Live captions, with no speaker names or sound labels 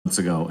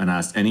ago and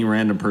asked any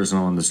random person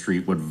on the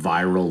street what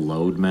viral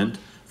load meant,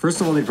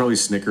 first of all, they'd probably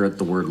snicker at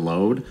the word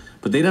load,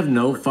 but they'd have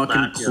no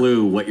fucking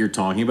clue what you're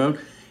talking about.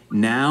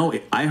 Now,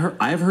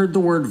 I've heard the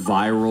word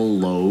viral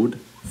load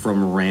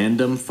from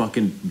random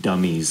fucking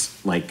dummies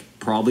like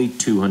probably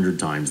 200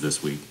 times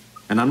this week.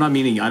 And I don't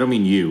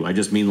mean you. I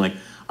just mean like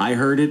I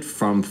heard it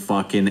from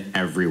fucking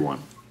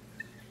everyone.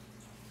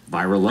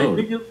 Viral load.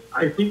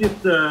 I think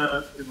it's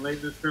in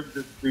layman's terms,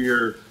 it's for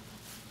your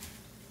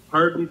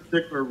hardly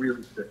sick or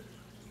really sick.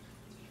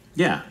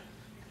 Yeah.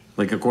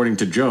 Like according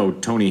to Joe,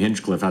 Tony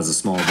Hinchcliffe has a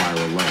small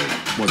viral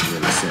load. Wasn't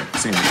really sick.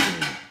 Same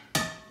thing.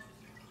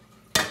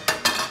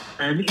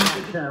 And there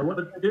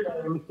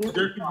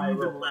could be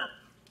even less.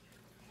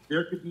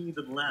 There could be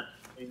even less,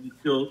 and you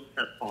still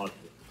test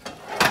positive.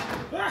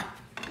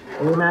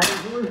 Hey, Matt,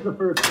 who was the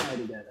first guy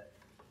to get it?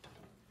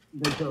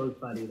 The Joe's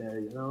buddy there,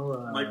 you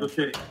know? Michael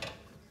Shea.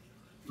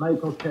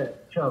 Michael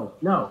Cho.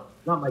 No,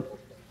 not Michael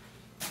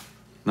Shea.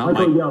 Not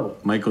Michael Yo.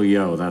 Michael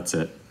Yo, that's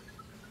it.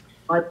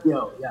 Mike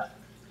Yo, yeah.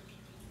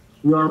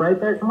 You all right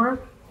there, Kamar?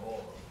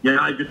 Yeah,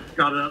 I just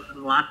got it up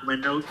in the last of my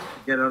notes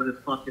to get out of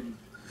this fucking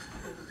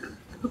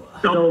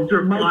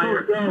dumpster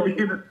fire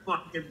in a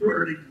fucking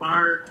burning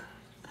bar.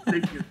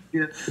 Thinking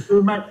shit. He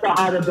must have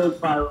had a big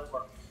viral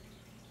load.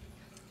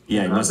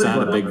 Yeah, he must have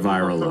had a big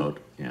viral load.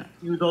 Yeah.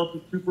 He was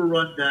also super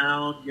run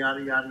down,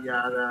 yada, yada,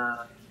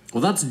 yada.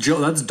 Well, that's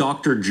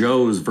Dr.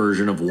 Joe's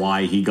version of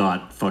why he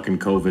got fucking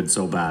COVID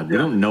so bad. We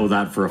don't know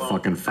that for a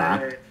fucking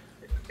fact.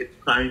 It's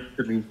science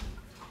to me.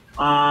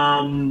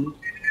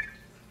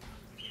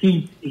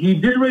 He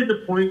did raise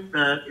the point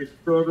that it's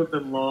sort of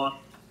been lost,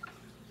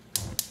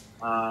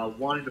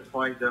 wanting to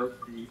find out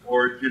the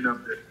origin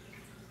of this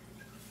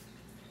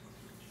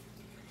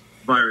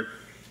virus.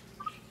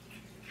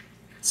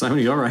 Simon,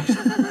 you all right?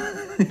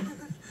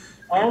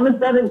 All of a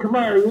sudden,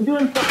 Kamar, are you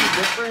doing something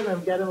different?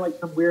 I'm getting like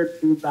some weird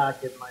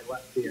feedback in my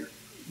left ear.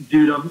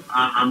 Dude,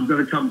 I'm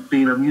gonna come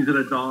clean. I'm using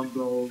a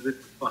dongle. This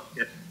is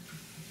fucking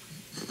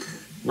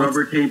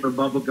rubber tape and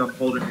bubble gum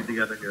holding me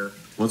together here.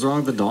 What's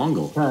wrong with the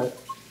dongle? Okay.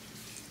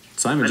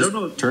 Simon,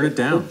 just turn it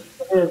down.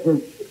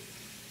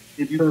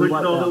 If you push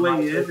it all the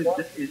way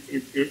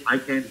in, I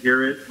can't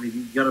hear it. I mean,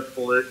 you gotta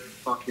pull it and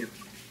fucking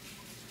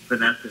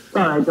finesse it.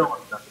 Sorry, I don't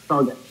want that. It's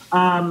all good.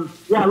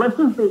 Yeah, let's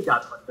just be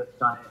done with this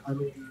guy. I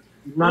mean,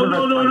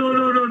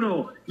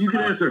 no. You can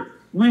answer.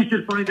 We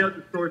should find out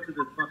the source of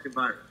this fucking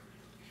virus.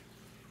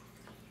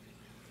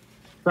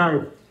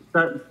 Sorry,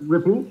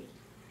 repeat?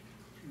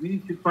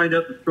 We should find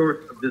out the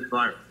source of this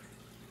virus.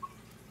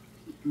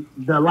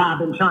 The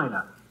lab in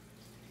China.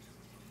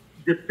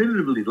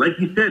 Definitively. Like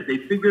you said, they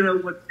figured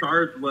out what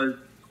SARS was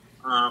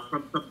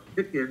from some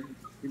chicken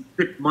in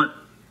 6 months.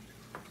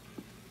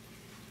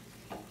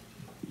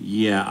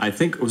 Yeah, I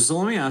think, so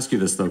let me ask you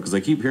this though, because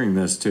I keep hearing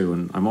this too,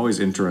 and I'm always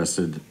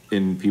interested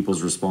in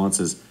people's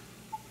responses.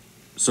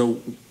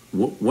 So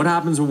what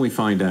happens when we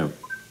find out?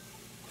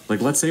 Like,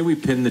 let's say we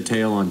pin the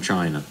tail on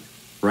China,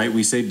 right?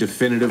 We say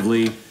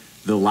definitively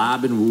the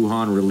lab in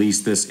Wuhan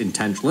released this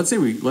intention. Let's say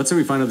we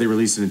find out they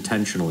released it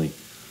intentionally.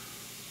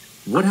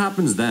 What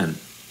happens then?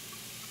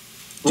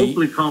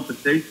 Hopefully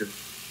compensation.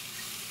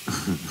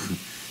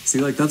 See,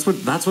 like that's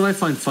what I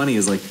find funny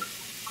is like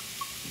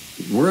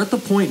we're at the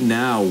point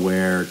now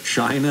where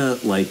China,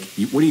 like,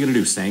 what are you going to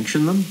do?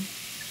 Sanction them?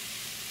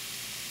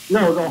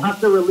 No, they'll have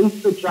to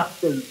release the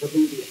Justins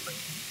immediately.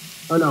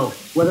 Oh no,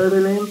 what are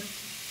their names?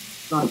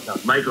 Not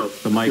Justin. Michael.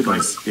 The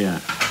Michaels, yeah.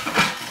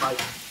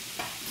 Michael.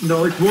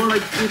 No, it's more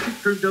like if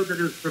it turns out that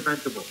it was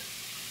preventable.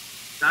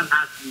 That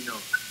has to be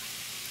known.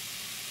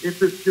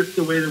 If it's just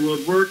the way the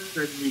world works,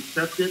 then we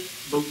accept it,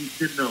 but we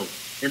should know.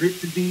 And it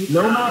should be...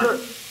 No matter...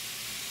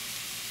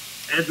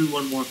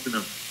 Everyone wants to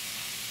know.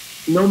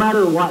 No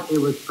matter what, it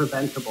was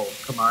preventable,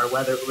 Kamar,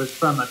 whether it was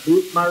from a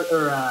meat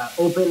or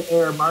open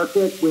air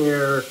market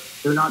where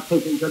they're not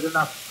taking good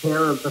enough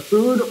care of the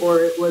food, or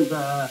it was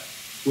a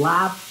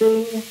lab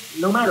thing,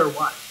 no matter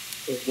what.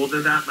 Well,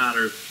 then that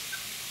matters.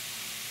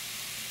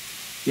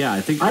 Yeah,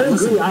 I think... I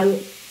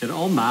agree. It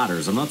all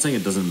matters. I'm not saying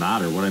it doesn't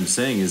matter. What I'm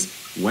saying is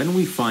when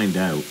we find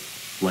out,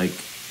 like,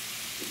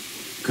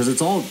 because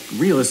it's all,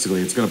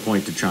 realistically, it's going to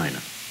point to China.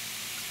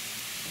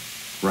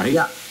 Right?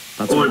 Yeah.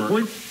 That's it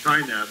points to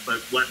China, but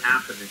what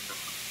happened in China?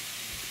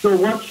 So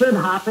what should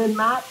happen,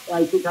 Matt,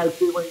 I think I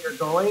see where you're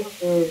going,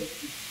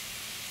 is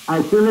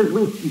as soon as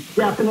we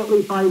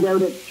definitely find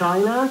out it's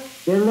China,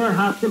 then there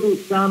has to be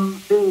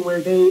something where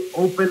they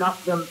open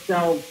up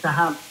themselves to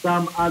have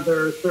some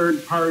other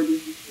third party.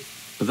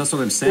 But that's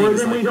what I'm saying. Or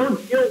then we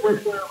don't deal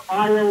with their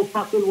IO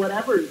fucking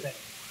whatever thing.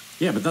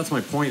 Yeah, but that's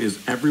my point is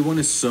everyone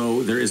is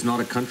so, there is not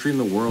a country in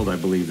the world, I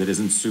believe, that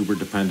isn't super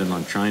dependent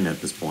on China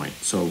at this point.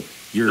 So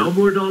you're... No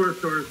more dollar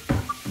stores.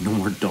 No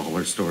more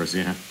dollar stores,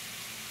 yeah.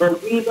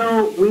 But we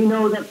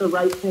know that the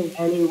right thing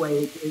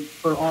anyway is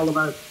for all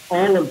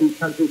of these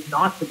countries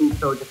not to be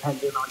so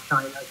dependent on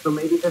China. So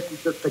maybe this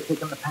is just the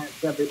kick in the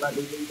pants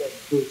everybody needed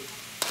to.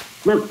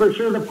 Look, for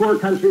sure the poor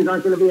countries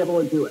aren't going to be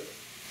able to do it.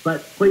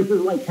 But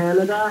places like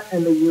Canada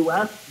and the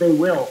U.S., they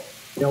will.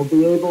 They'll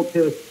be able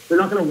to, they're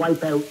not going to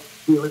wipe out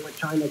dealing with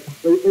China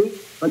completely,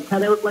 but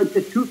cut out like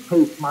the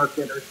toothpaste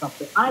market or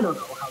something. I don't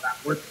know how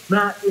that works.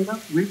 Matt, you know?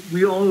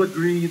 We all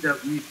agree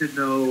that we should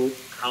know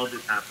how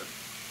this happened,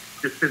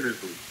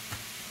 definitively.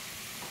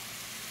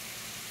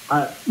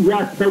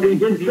 Yes, but we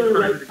did say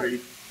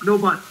like... No,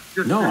 but...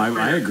 No,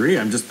 I agree.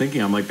 I'm just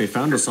thinking, I'm like, they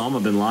found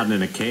Osama bin Laden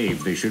in a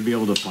cave. They should be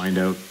able to find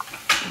out.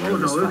 Oh,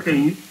 no,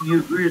 okay, you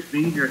agree with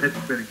me and your head's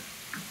spinning.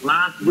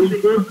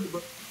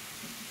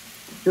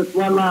 Just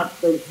one last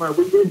thing, Mark.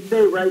 We did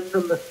say right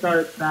from the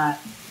start that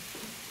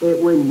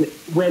it would,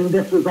 when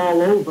this was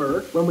all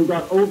over, when we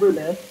got over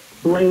this,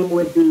 blame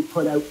would be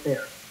put out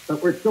there.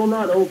 But we're still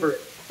not over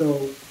it.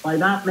 So by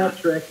that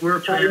metric,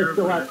 China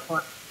still has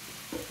fun.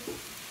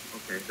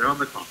 Okay, they're on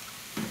the clock.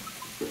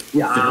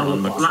 Yeah, they're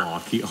on the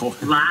clock.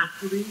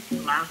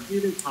 Lastly,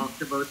 they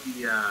talked about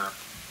the,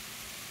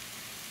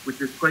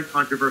 which is quite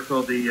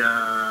controversial, the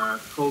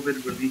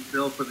COVID relief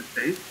bill for the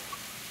states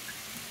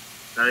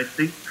that I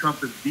think Trump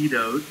has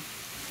vetoed.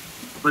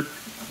 But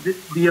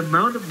the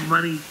amount of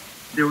money,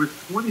 there was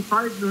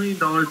 $25 million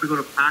to go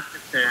to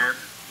Pakistan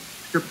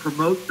to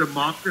promote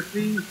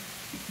democracy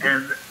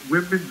and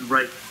women's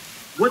rights.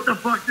 What the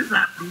fuck does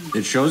that mean?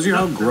 It shows you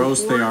how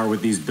gross they are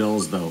with these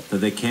bills, though, that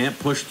they can't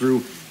push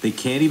through. They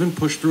can't even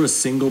push through a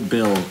single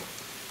bill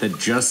that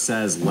just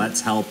says, let's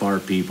help our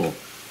people.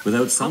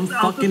 Without some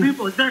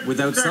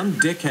without some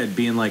dickhead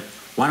being like,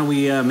 why don't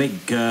we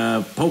make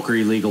poker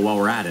illegal while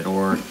we're at it?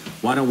 Or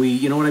why don't we,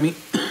 you know what I mean?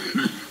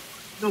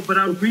 No, but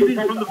I'm reading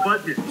from the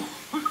budget.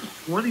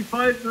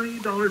 $25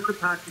 million to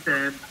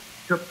Pakistan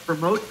to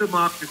promote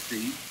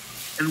democracy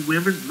and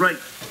women's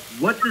rights.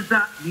 What does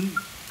that mean?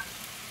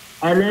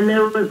 And then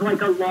there was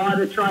like a law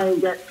to try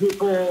and get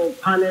people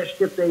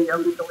punished if they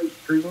illegally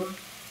stream.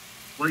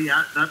 Well,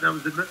 yeah, that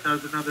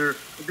was another.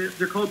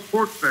 They're called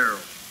pork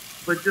barrels,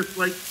 but just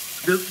like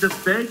the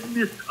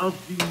vagueness of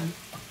the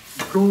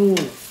goal.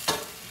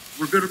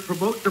 We're going to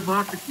promote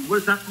democracy.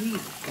 What does that mean?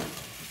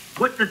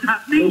 What does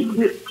that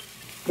mean?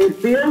 It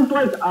feels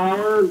like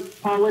our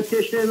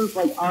politicians,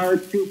 like our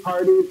two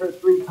parties or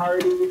three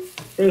parties,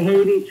 they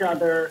hate each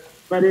other,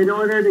 but in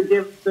order to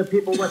give the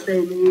people what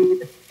they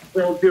need,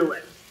 they'll do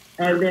it.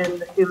 And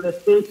then in the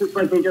States, it's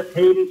like they just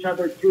hate each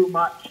other too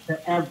much to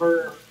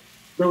ever,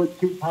 those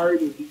two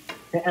parties,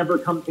 to ever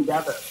come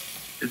together.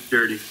 It's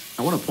dirty.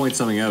 I want to point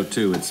something out,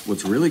 too. It's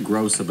what's really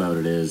gross about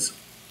it is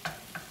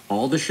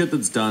all the shit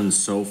that's done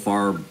so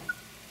far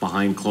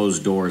behind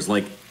closed doors.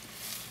 Like,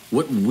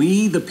 what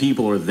we, the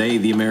people, or they,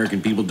 the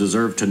American people,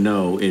 deserve to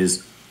know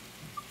is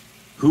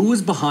who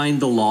was behind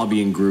the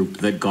lobbying group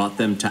that got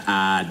them to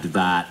add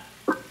that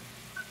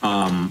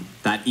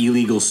that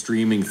illegal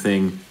streaming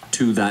thing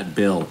to that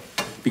bill.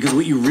 Because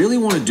what you really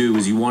want to do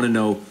is you want to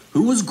know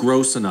who was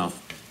gross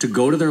enough to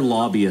go to their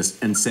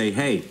lobbyists and say,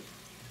 hey,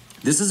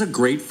 this is a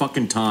great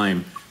fucking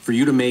time for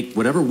you to make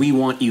whatever we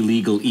want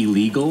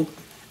illegal,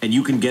 and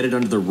you can get it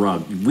under the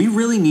rug. We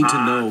really need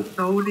to know.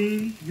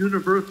 Sony,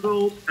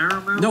 Universal,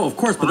 Paramount. No, of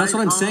course, but that's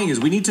what I'm saying is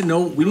we need to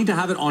know. We need to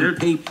have it on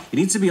paper. It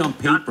needs to be on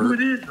paper. That's who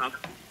it is.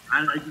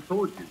 I just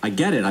told you. I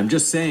get it. I'm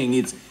just saying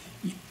it's.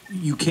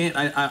 You can't.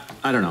 I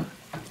don't know.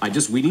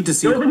 We need to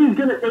see. Nobody's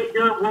gonna take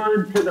your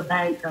word to the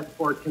bank,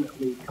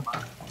 unfortunately. Come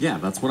on. Yeah,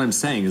 that's what I'm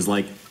saying. Is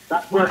like.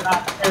 That's what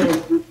I'm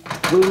saying.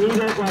 We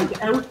need it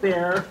like out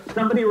there.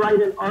 Somebody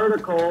write an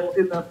article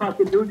in the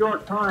fucking New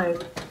York Times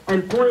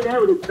and point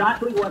out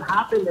exactly what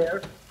happened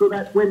there, so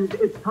that when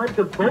it's time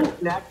to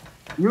vote next,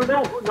 you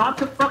know who not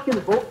to fucking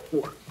vote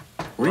for.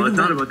 Well, it's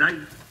not about that.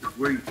 It's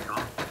where you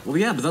stop. Well,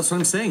 yeah, but that's what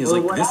I'm saying. Is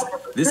like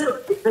this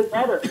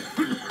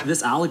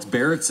Alex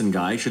Barrettson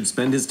guy should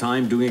spend his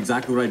time doing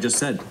exactly what I just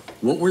said.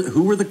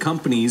 Who were the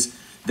companies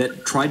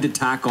that tried to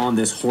tack on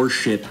this horse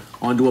shit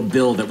onto a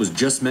bill that was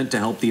just meant to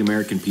help the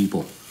American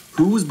people?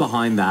 Who was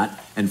behind that?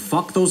 And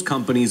fuck those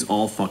companies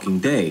all fucking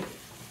day.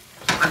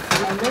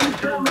 And then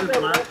show me the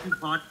last two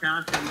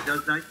podcasts and he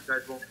does that, you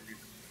guys won't believe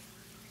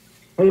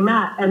it. Hey,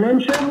 Matt, and then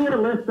show me a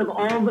list of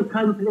all the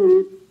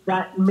companies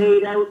that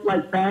made out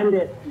like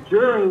bandits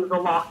during the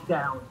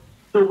lockdown,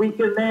 so we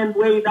can then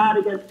weigh that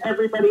against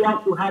everybody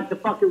else who had to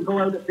fucking go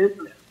out of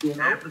business, you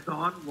know?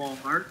 Amazon,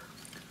 Walmart.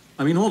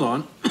 I mean, hold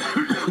on.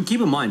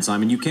 Keep in mind,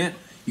 Simon, you can't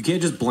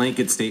just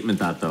blanket statement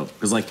that, though.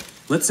 Because, like,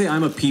 let's say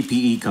I'm a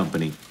PPE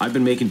company. I've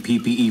been making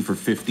PPE for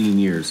 15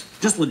 years.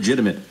 Just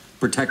legitimate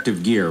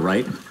protective gear,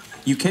 right?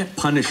 You can't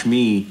punish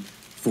me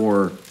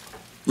for...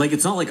 Like,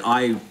 it's not like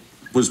I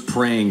was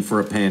praying for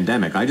a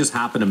pandemic. I just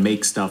happen to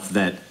make stuff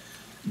that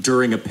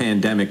during a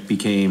pandemic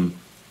became...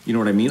 You know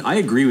what I mean? I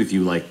agree with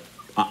you. Like,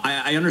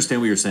 I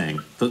understand what you're saying.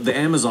 The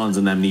Amazons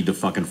and them need to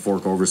fucking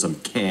fork over some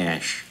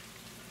cash.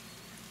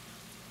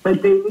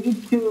 But they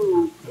need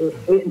to,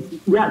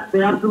 yes,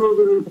 they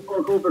absolutely need to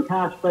fork over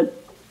cash, but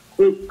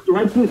it,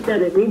 like you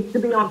said, it needs to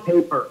be on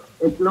paper.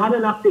 It's not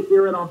enough to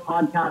hear it on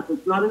podcasts.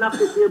 It's not enough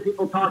to hear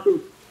people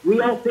talking. We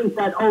all think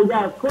that, oh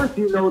yeah, of course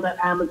you know that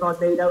Amazon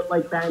made out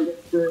like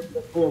bandits during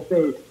this whole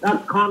thing.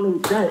 That's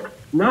common sense.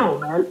 No,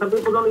 man, some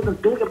people don't even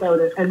think about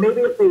it. And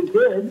maybe if they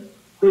did,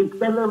 they'd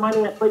spend their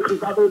money at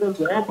places other than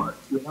Walmart,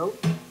 you know?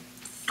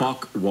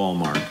 Fuck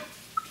Walmart.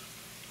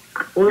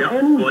 Or yep.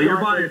 any well, you're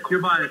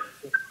biased.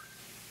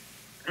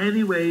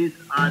 Anyways,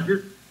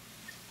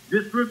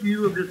 this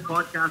review of this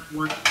podcast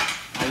went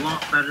a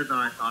lot better than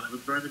I thought it was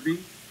going to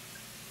be.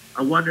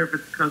 I wonder if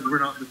it's because we're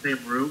not in the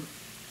same room.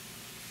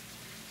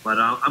 But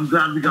I'm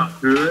glad we got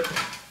through it.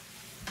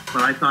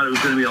 But I thought it was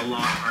going to be a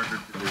lot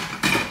harder to do.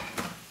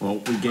 Well,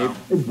 we gave...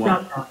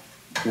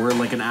 we're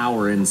like an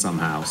hour in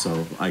somehow,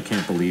 so I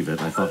can't believe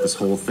it. I thought this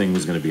whole thing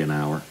was going to be an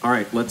hour. All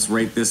right, let's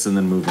rate this and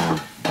then move on.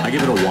 I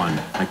give it a 1.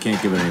 I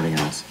can't give it anything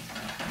else.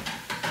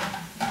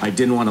 I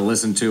didn't want to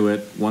listen to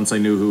it. Once I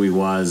knew who he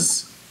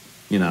was,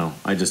 you know,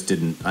 I just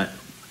didn't.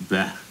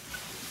 Bleh.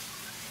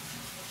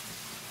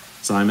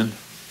 Simon?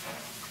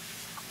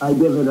 I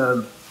give it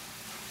a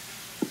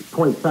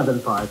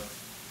 0.75.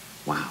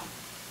 Wow.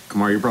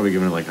 Kamar, you're probably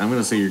giving it like, I'm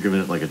going to say you're giving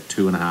it like a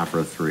 2.5 or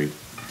a 3.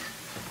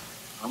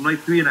 I'm like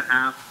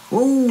 3.5.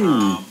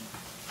 Oh.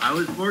 I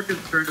was more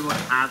concerned about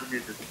having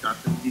a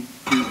discussion,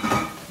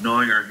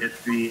 knowing our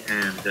history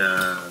and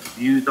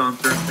views on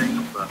certain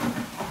things. But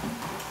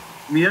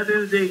I mean, at the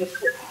end of the day,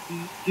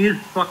 he is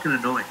fucking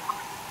annoying.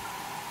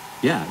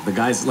 Yeah, the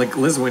guy's like,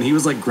 listen, when he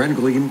was like, Glenn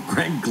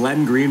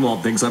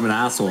Greenwald thinks I'm an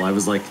asshole, I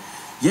was like,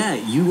 yeah,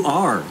 you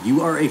are.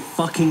 You are a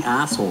fucking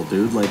asshole,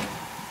 dude. Like,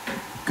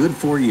 good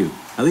for you.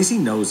 At least he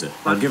knows it.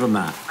 I'll give him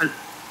that.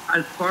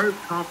 As far as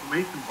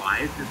confirmation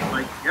bias, it's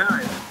like, yeah,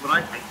 that's what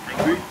I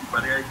agree with you,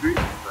 buddy. I agree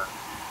with you. But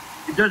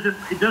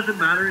it doesn't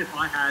matter if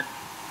I had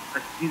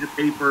a sheet of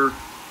paper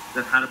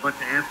that had a bunch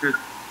of answers.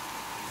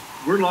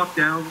 We're locked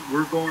down.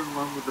 We're going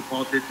along with the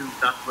politicians.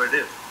 That's what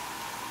it is.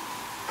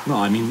 No,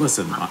 I mean,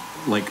 listen,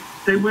 like...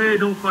 Same way I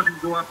don't fucking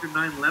go after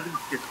 9/11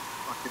 shit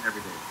fucking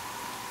every day.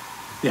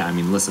 Yeah, I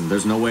mean, listen,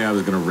 there's no way I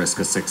was going to risk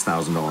a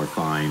 $6,000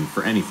 fine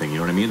for anything, you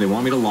know what I mean? They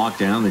want me to lock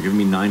down. They're giving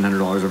me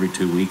 $900 every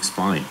 2 weeks.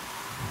 Fine.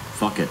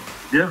 Fuck it.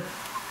 Yeah.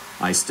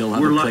 I still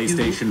have a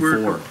PlayStation 4.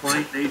 We're a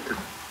compliant nation.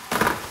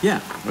 Yeah,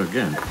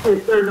 again.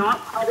 If they're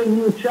not cutting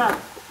you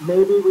checks,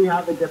 maybe we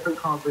have a different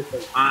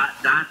conversation.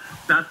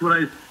 That's what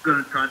I was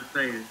going to try to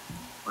say,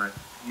 but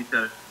you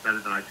said it better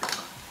than I could.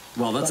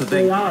 Well, that's but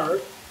the thing.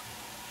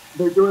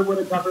 They're doing what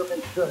a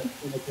government should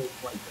in a case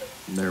like this.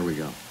 There we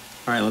go. All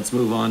right, let's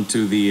move on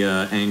to the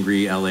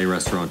angry LA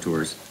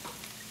restaurateurs.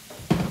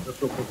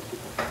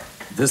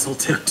 This will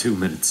take 2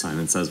 minutes,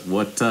 Simon says.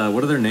 What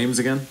are their names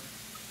again?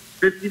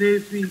 50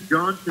 names being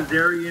John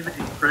Kazarian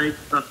and Craig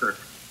Susser.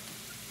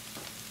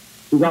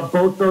 You got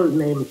both those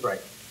names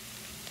right.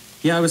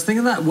 Yeah, I was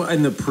thinking that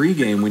in the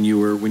pregame when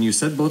you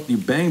said both, you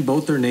banged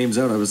both their names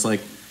out. I was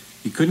like,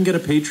 you couldn't get a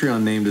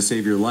Patreon name to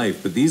save your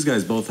life, but these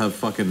guys both have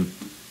fucking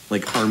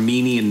like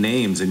Armenian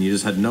names, and you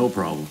just had no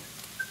problem.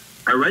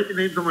 I write the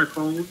names on my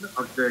phone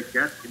of the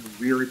guests in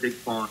really big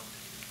font.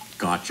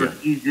 Gotcha. So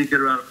it's easy to get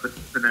around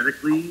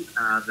phonetically.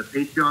 The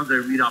Patreons I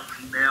read off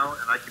email,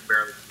 and I can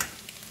barely.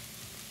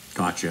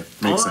 Gotcha.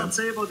 Makes sense. All I'll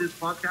say about this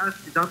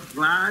podcast is I'm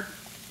glad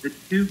the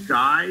two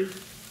guys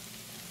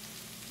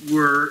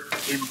were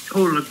in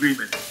total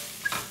agreement.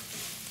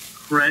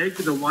 Craig,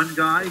 the one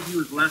guy, he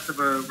was less of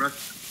a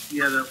he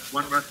had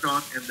one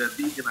restaurant and the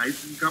vegan ice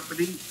cream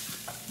company,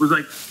 was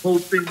like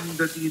hoping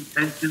that the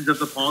intentions of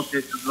the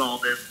politicians and all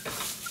this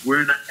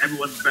were in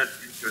everyone's best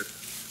interest.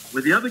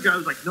 Where the other guy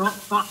was like, no,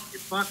 fuck,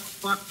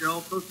 you're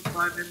all supposed to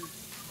climb in.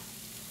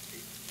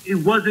 It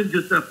wasn't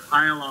just a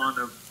pile-on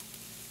of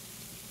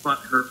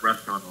butt-hurt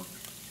restaurant owners.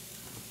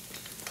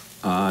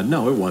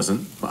 No, it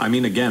wasn't. I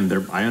mean, again,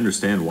 I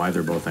understand why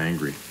they're both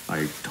angry.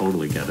 I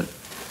totally get it.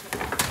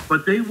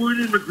 But they weren't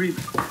in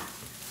agreement.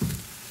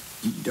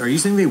 Are you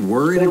saying they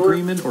were in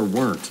agreement or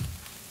weren't?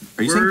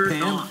 Are you saying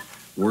Pam? Not.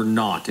 We're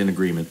not in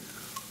agreement.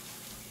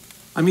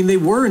 I mean, they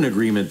were in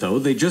agreement, though.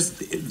 They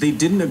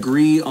didn't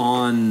agree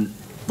on,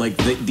 like,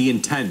 the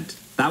intent.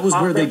 That was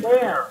where they...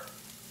 Mayor.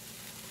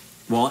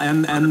 Well,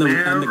 and the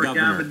governor.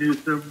 Gavin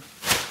Newsom.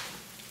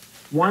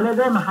 One of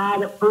them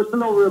had a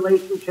personal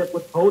relationship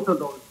with both of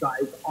those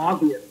guys,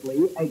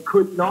 obviously, and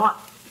could not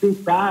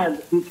speak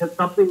bad because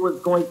something was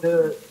going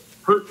to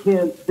hurt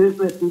his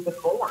business even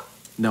more.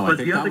 No, but I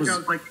think the that other was... guy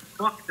was like,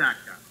 fuck that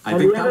guy. I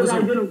think that was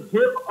I didn't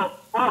give a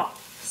fuck.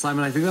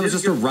 Simon, I think that was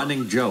just a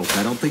running joke.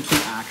 I don't think he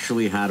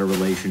actually had a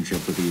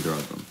relationship with either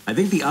of them. I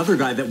think the other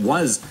guy that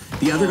was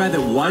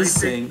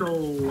saying...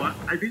 So.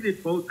 I think they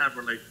both have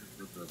relationships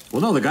with them.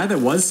 Well, no, the guy that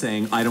was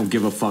saying, I don't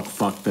give a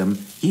fuck them,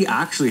 he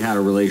actually had a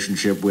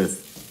relationship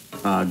with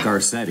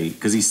Garcetti,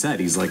 because he said,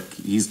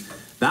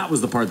 that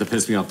was the part that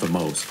pissed me off the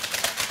most.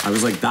 I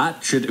was like,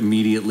 that should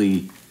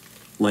immediately,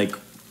 like,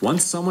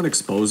 once someone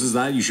exposes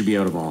that, you should be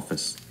out of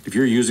office. If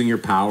you're using your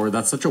power,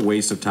 that's such a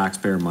waste of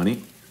taxpayer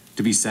money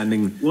to be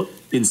sending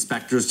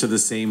inspectors to the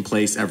same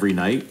place every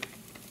night.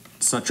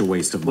 Such a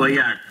waste of money.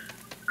 Well,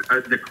 yeah,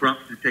 the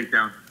corruption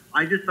takedown.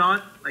 I just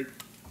thought, like,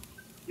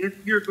 if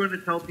you're going to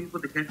tell people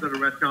they can't go to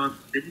restaurants,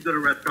 then you go to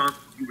restaurants,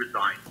 you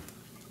resign.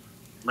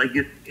 Like,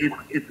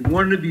 it's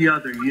one or the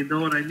other. You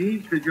know what I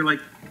mean? Because you're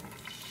like,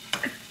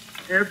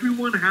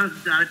 everyone has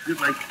that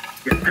attitude, like,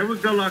 yeah,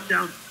 everyone's got locked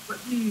down, but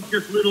me,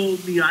 just little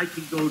me, I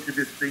can go to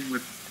this thing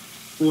with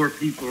 4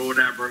 people or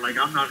whatever. Like,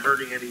 I'm not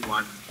hurting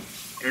anyone.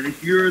 And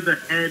if you're the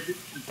head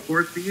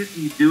enforcing it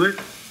and you do it,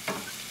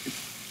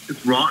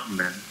 it's rotten,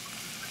 man.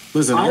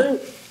 Listen,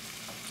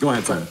 go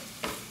ahead, Simon.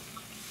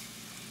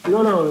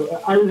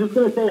 No, I was just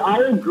going to say, I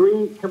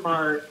agree,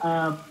 Kamar.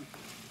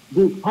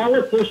 These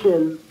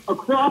politicians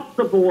across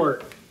the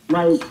board,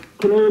 like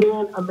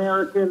Canadian,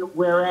 American,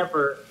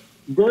 wherever,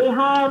 they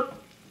have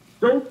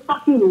so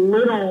fucking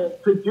little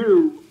to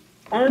do.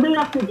 All they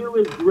have to do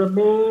is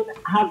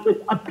have this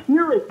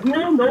appearance. We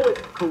all know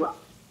it's corrupt,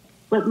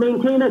 but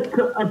maintain an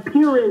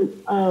appearance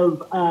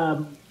of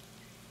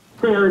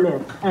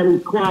fairness and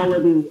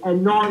equality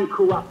and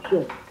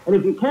non-corruption. And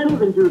if you can't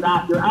even do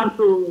that, you're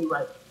absolutely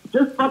right.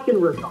 Just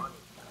fucking resign.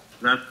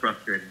 That's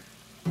frustrating.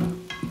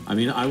 I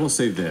mean, I will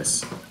say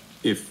this.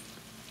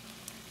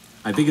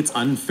 I think it's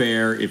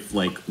unfair if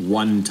like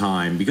one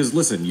time, because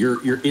listen,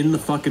 you're in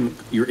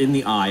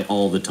the eye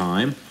all the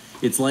time.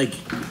 It's like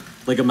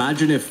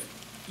imagine if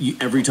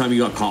every time you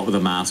got caught with a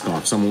mask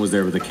off, someone was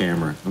there with a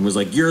camera and was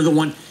like, you're the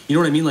one, you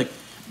know what I mean? Like,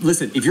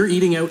 listen, if you're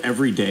eating out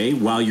every day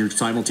while you're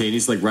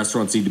simultaneously, like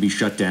restaurants need to be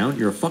shut down,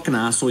 you're a fucking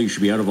asshole. You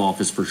should be out of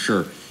office for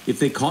sure. If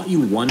they caught you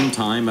one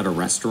time at a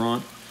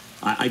restaurant,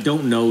 I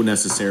don't know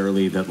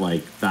necessarily that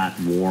like that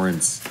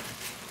warrants.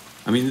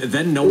 I mean,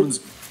 then no one's.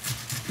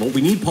 Well,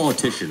 we need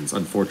politicians,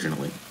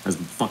 unfortunately, as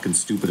fucking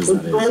stupid as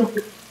that is.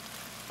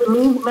 To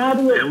me,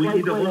 Maddie, we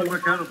need to hold them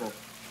accountable.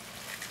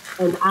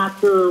 An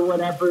actor or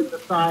whatever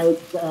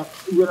decides,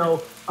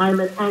 I'm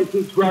an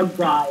anti-drug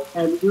guy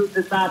and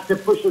uses that to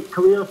push his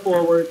career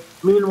forward.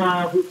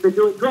 Meanwhile, he's been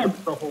doing drugs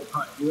the whole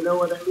time. You know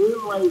what I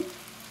mean? Like,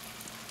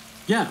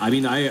 yeah, I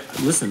mean, I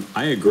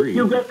agree. If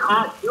you get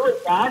caught doing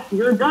that,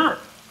 you're done.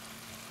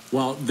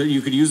 Well,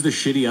 you could use the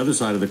shitty other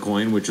side of the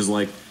coin, which is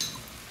like,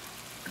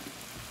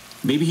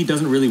 maybe he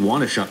doesn't really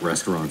want to shut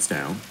restaurants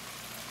down.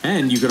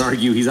 And you could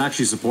argue he's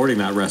actually supporting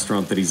that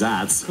restaurant that he's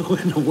at. So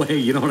in a way,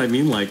 you know what I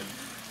mean? Like,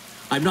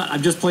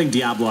 I'm just playing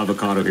Diablo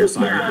Avocado here,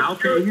 Simon. Yeah,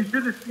 okay, you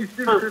should have said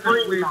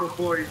that way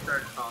before you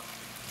started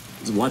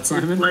talking. What,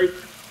 Simon? I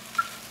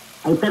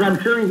said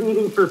I'm sure he's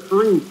eating for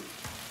free.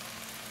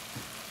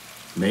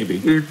 Maybe.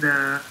 In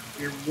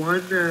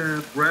one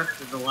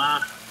breath in the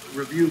last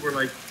review,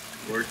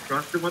 we're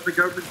trusting what the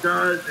government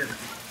does, and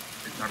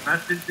it's our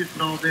best interest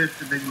and all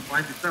this, and then you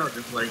find this out.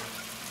 It's like,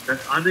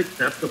 that's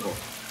unacceptable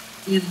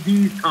in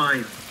these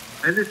times.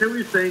 I understand what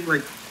you're saying,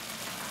 like,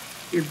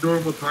 in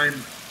normal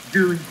times,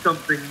 doing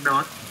something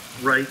not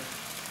right,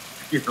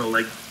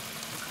 like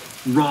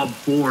Rob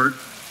Ford,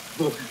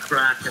 smoking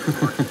crack and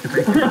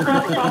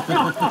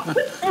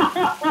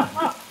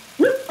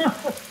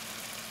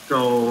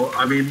So,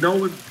 I mean, no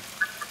one's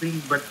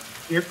clean, but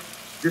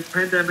if this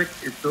pandemic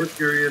is so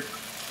serious,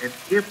 and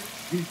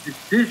if these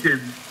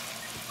decisions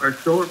are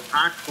so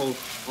impactful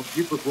on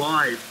people's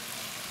lives,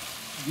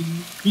 the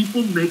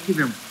people making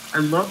them, I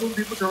love when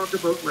people talk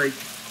about, like,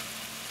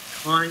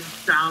 time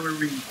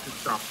salaries and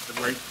stuff, and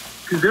like,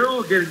 because they're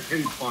all getting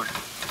paid fine.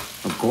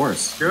 Of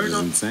course. They're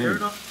not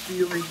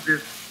feeling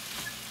this.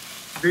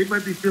 They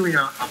might be feeling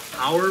a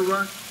power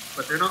rush,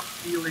 but they're not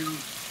feeling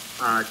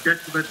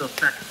detrimental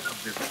effects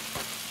of this.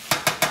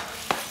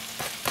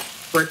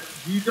 But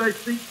do you guys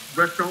think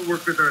restaurant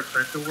workers are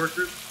essential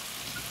workers?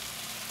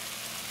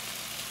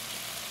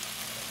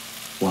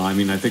 Well, I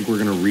mean, I think we're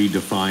going to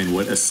redefine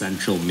what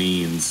essential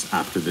means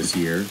after this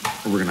year.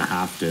 Or we're going to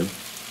have to.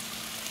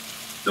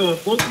 So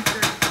if both these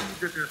guys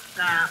see that their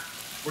staff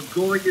were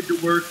going into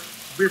work,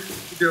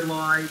 risking their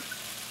lives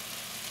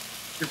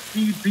to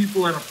feed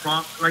people at a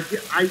profit. Like,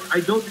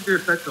 I don't think they're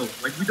essential.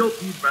 Like, we don't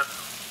need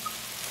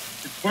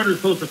restaurants. It's part of the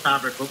social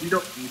fabric, but we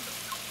don't need them.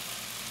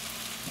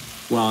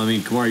 Well, I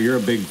mean, Kumar, you're a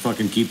big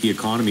fucking keep the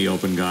economy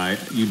open guy.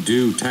 You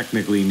do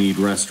technically need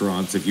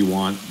restaurants if you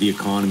want the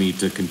economy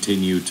to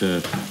continue to...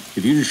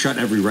 If you just shut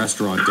every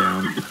restaurant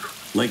down,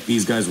 like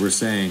these guys were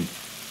saying,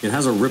 it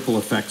has a ripple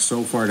effect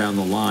so far down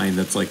the line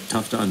that's, like,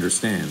 tough to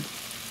understand.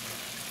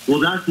 Well,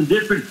 that's the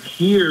difference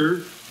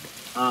here.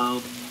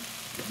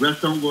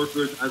 Restaurant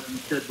workers, as we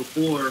said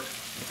before,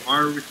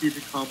 are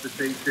receiving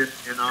compensation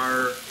and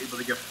are able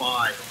to get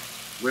by,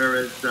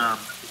 whereas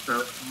it's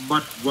a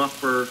much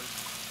rougher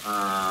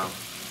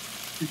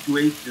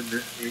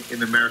situation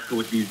in America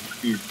with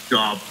these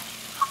jobs.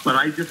 But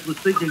I just was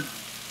thinking,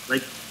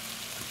 like,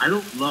 I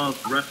don't love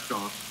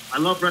restaurants. I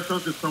love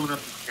restaurants if someone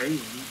else is paying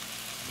me.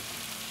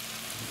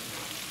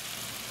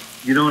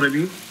 You know what I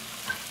mean?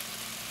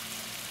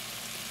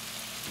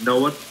 No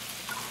one?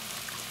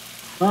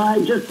 I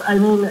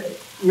mean,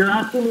 you're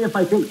asking me if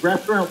I think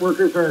restaurant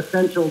workers are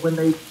essential when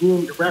they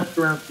deemed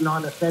restaurants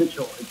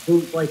non-essential. It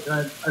seems like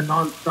a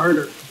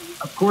non-starter.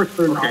 Of course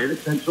they're not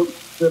essential.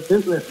 The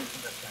business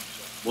isn't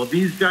essential. Well,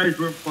 these guys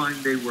were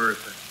implying they were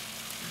essential.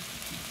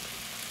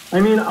 I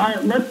mean,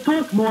 let's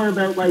talk more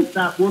about, like,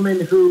 that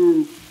woman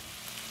who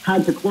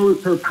had to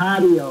close her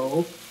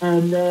patio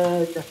and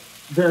then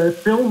the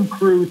film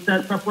crew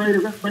sets up right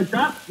around. Like,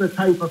 that's the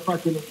type of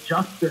fucking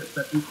injustice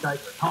that these guys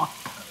are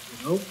talking about,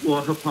 you know?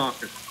 Well,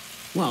 hypocrisy.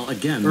 Well,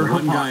 again, the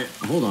one guy,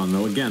 hold on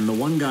though, again, the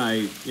one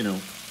guy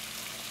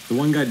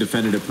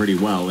defended it pretty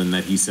well in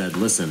that he said,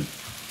 listen,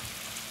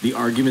 the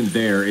argument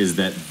there is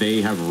that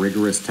they have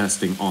rigorous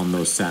testing on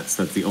those sets.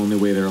 That's the only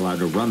way they're allowed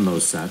to run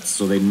those sets.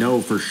 So they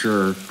know for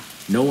sure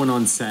no one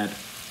on set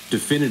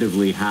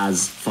definitively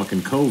has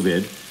fucking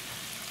COVID.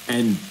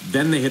 And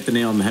then they hit the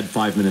nail on the head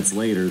 5 minutes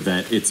later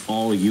that it's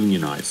all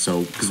unionized.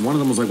 So, because one of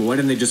them was like, well, why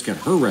didn't they just get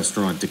her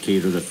restaurant to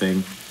cater the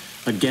thing?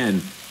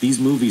 Again, these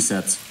movie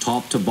sets,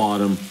 top to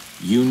bottom,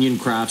 union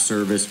craft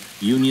service,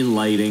 union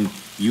lighting,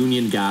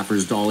 union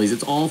gaffers, dollies,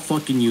 it's all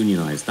fucking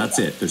unionized. That's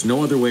it. There's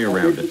no other way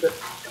around it.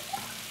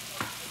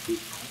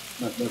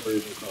 That never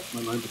even crossed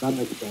my mind, but that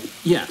makes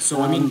sense. Yeah,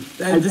 so I mean,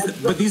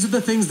 but these are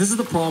the things, this is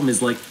the problem,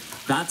 is like,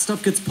 that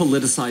stuff gets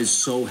politicized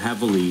so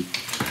heavily,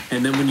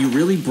 and then when you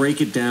really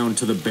break it down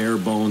to the bare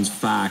bones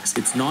facts,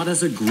 it's not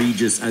as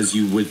egregious as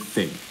you would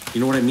think.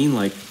 You know what I mean?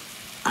 Like,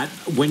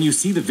 when you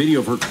see the video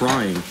of her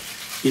crying,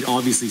 it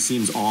obviously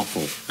seems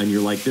awful, and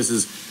you're like, this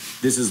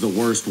is the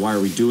worst, why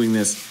are we doing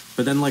this?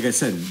 But then, like I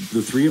said,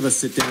 the three of us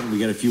sit down, we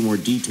get a few more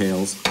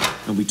details,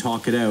 and we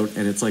talk it out,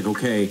 and it's like,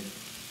 okay,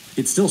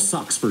 it still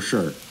sucks for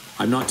sure.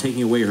 I'm not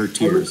taking away her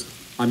tears.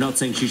 I'm not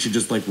saying she should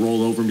just like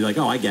roll over and be like,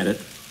 oh, I get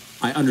it.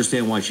 I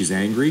understand why she's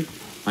angry.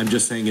 I'm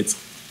just saying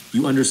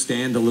you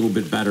understand a little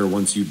bit better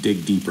once you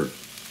dig deeper.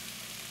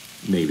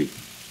 Maybe.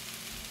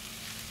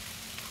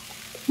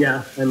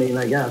 Yeah, I mean,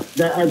 I guess.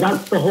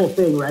 That's the whole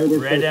thing, right?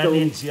 It's Red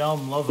onions,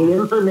 yum, love them.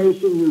 The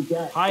information you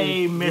get.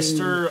 Hi,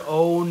 Mr.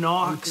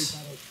 O'Knox.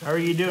 How are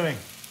you doing?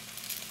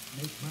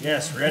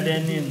 Yes, red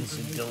onions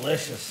are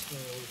delicious.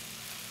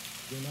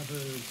 You're never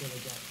gonna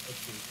get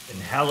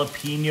and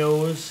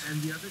jalapenos.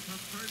 And the other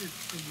tough part is,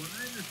 from what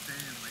I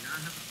understand, like I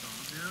haven't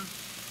gone there.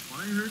 What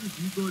I heard is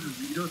you go to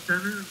Rideau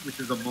Center, which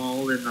is a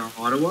mall in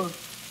Ottawa.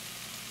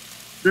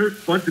 There's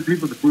a bunch of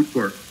people in the food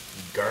court.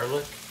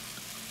 Garlic.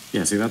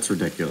 Yeah, see, that's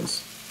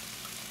ridiculous.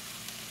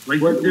 Like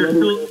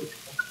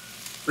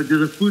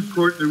there's a food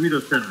court in the Rideau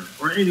Center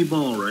or any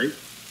mall, right?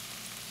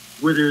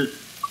 Where there's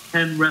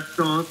 10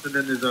 restaurants and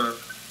then there's a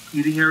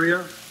eating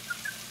area.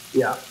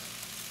 Yeah.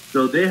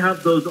 So they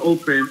have those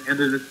open, and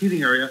there's a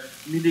seating area.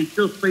 I mean, they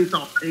still space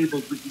off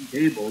tables between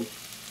tables,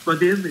 but at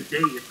the end of the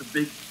day, it's a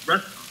big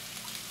restaurant.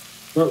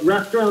 But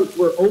restaurants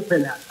were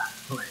open at that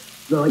point.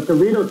 So, like, the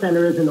Rideau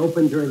Center isn't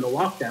open during the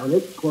lockdown.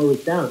 It's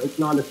closed down. It's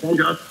not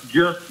essential.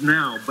 Just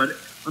now, but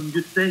I'm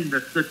just saying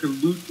that's such a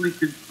loosely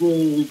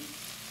controlled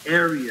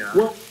area.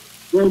 Well,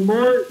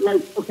 more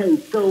like, okay,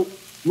 so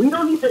we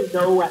don't even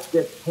know at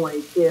this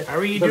point if how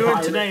are you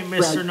doing today,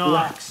 Mr.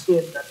 Knox?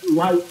 In the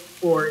light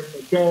or in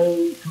the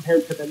day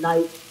compared to the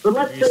night. But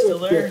let's say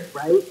it did,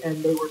 right?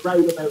 And they were right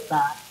about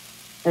that.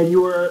 And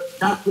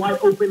that's why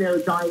open air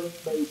dining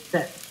made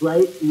sense,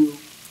 right?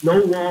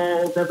 No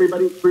walls,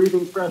 everybody's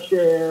breathing fresh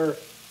air.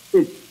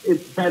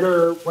 It's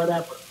better,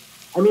 whatever.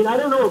 I mean, I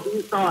don't know if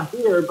you saw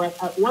here, but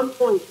at one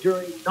point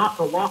during, not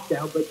the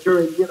lockdown, but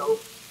during,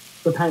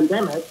 the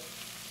pandemic,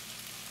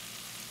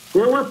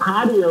 there were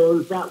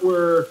patios that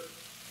were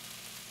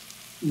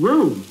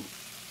rooms.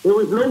 There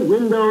was no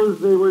windows.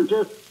 They were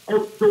just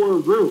outdoor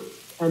rooms.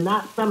 And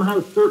that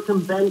somehow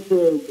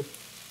circumvented.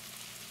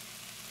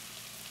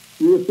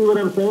 You see what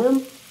I'm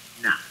saying?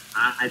 Nah,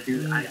 I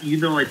think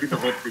the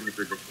whole thing is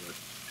ridiculous.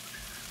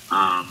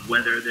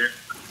 Whether they're...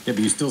 Yeah, but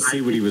you still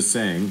see what he was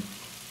saying.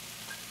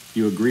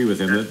 You agree with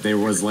him that there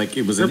was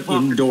it was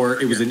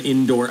an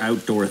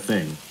indoor-outdoor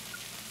thing.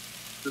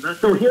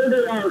 So here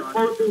they are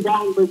closing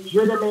down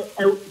legitimate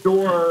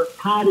outdoor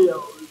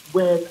patios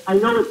when I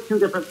know it's two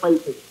different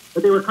places,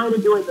 but they were kind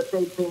of doing the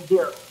same thing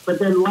here. But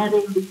then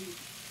letting these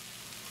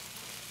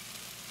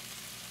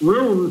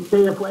rooms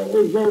stay afloat.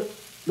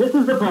 This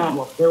is the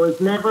problem. There was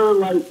never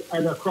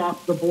an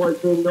across-the-board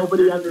thing.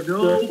 Nobody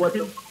understood what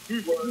the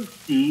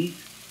consistency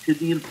to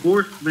the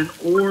enforcement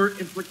or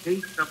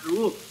implication of the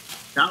rules.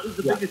 That was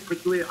the biggest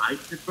takeaway I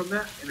took from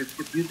that, and it's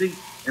confusing.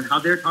 And how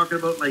they're talking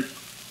about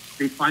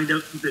they find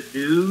out through the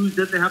news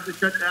that they have to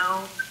shut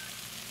down.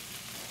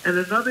 And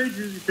another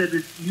thing said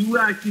is you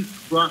actually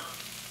trust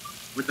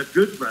with a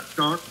good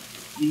restaurant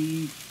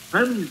the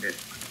cleanliness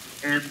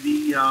and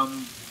the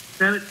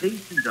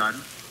sanitation done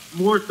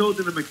more so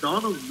than a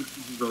McDonald's which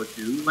you can go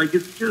to.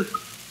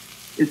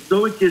 It's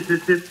so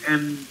inconsistent.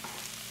 And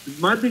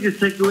my biggest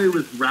takeaway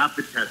was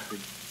rapid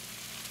testing.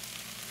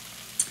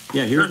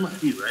 Yeah, here's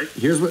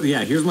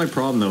my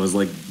problem though. Is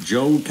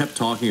Joe kept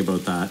talking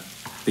about that.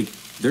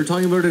 They're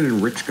talking about it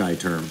in rich guy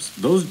terms.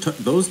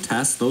 Those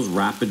tests, those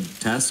rapid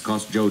tests,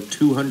 cost Joe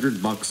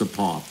 $200 a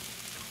pop.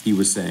 He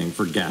was saying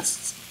for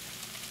guests,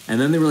 and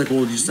then they were like,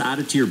 "Well, you just add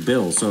it to your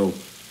bill." So,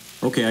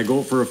 okay, I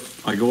go for a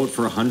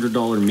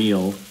 $100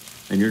 meal,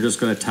 and you're just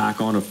going to tack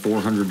on a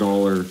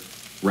 $400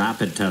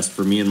 rapid test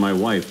for me and my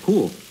wife.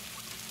 Cool.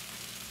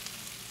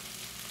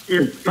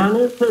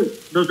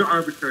 Those are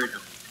arbitrary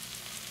numbers.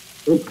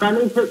 It's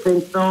funny to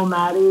think, though,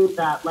 Maddie,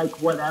 that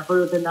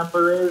whatever the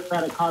number is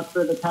that it costs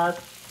for the test,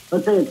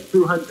 let's say it's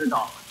 $200.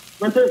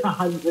 Let's say it's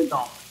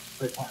 $100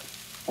 per test.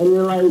 And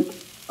you're like,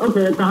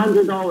 okay, it's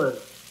 $100.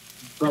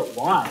 But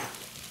why?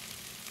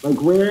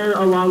 Where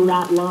along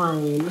that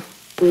line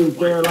is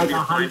there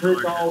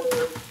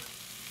 $100?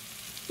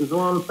 Is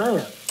what I'm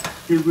saying.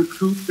 They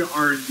recoup the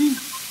R&D.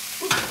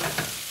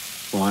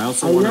 Well, I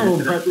also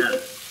want to...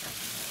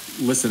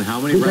 listen, how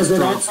many Because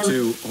restaurants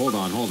too? Hold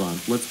on.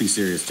 Let's be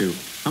serious too.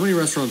 How many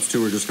restaurants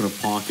too are just going to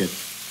pocket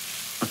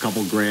a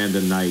couple grand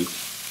a night,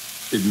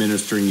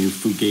 administering you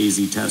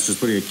fugazi tests, just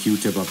putting a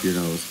Q-tip up your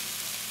nose,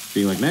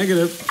 being like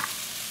negative.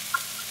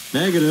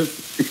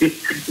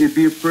 It'd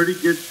be a pretty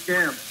good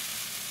scam.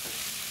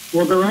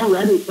 Well, they're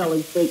already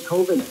selling fake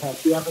COVID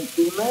tests. You haven't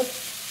seen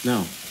this?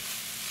 No.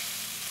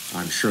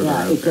 I'm sure Yeah,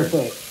 they're out it's there. a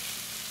fake.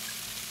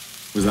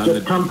 Was that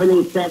The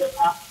company set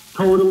up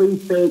totally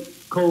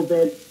fake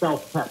COVID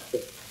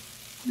self-testing.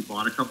 You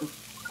bought a couple?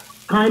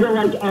 Kind of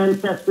like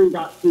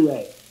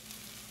Ancestry.ca.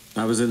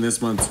 That was in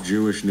this month's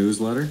Jewish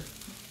newsletter?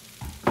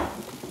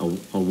 A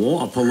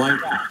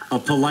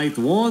polite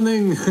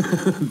warning.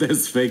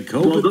 There's fake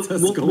COVID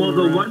tests going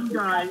around. The one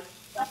guy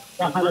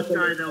I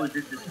know is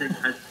interesting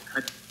had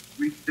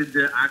reached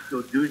into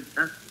actual doing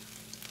testing.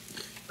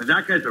 But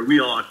that guy's a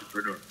real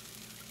entrepreneur.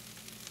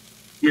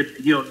 He had,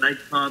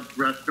 nightclubs,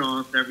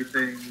 restaurants,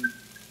 everything.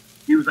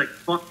 He was like,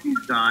 fuck these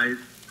guys.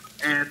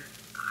 And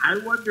I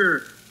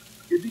wonder,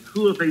 it'd be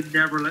cool if they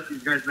never let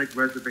these guys make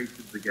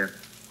reservations again.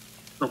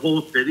 The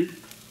whole city.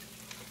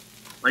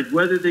 Like,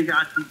 whether they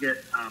actually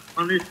get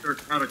punished or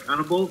held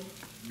accountable,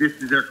 this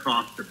is their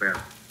cross to bear.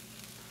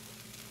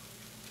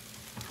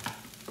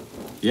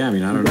 Yeah, I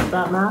mean, I don't know.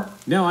 That, Matt?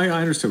 No, I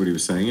understood what he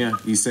was saying. Yeah,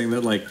 he's saying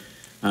that, like,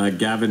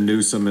 Gavin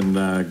Newsom and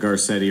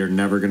Garcetti are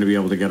never going to be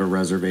able to get a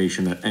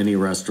reservation at any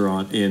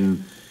restaurant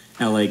in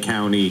LA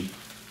County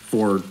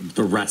for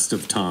the rest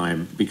of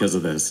time because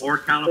of this. Or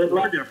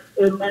California.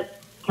 Unless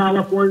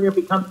California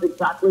becomes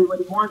exactly what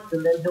he wants,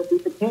 and then he'll be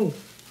the king.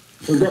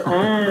 He'll get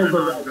all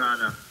the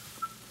residents.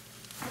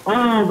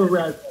 All the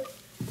residents.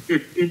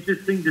 It's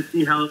interesting to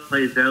see how it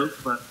plays out,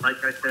 but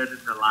like I said in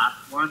the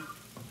last one,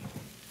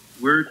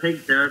 we're taking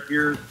therapy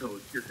here, so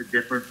it's just a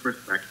different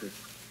perspective.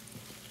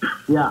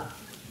 Yeah.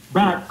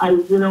 But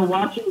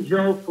watching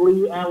Joe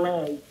flee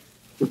LA,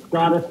 it's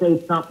gotta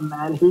say something,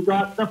 man. He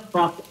got the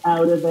fuck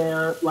out of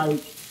there,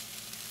 like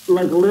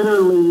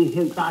literally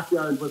his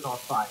backyard was on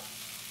fire.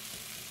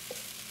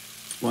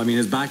 Well, I mean,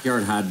 his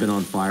backyard had been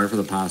on fire for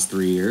the past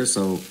 3 years,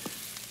 so.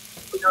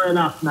 Fair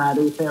enough,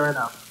 Maddie. Fair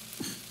enough.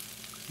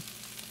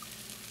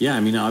 Yeah, I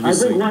mean,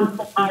 obviously. I think once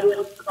the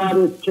fire got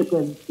his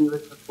chickens, he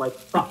was just like,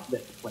 fuck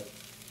this place.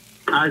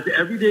 As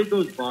every day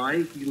goes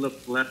by, he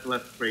looks less and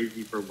less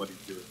crazy for what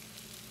he's doing.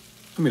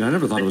 I mean, I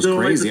never thought it was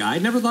crazy. I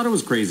never thought it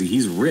was crazy.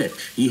 He's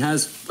rich. He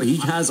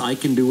has I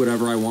can do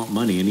whatever I want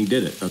money, and he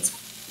did it.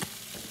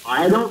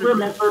 I don't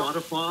remember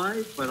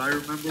Spotify, but I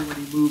remember when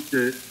he moved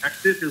to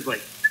Texas, it was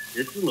like,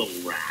 this is a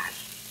little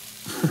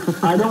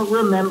rash. I don't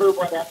remember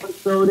what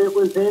episode it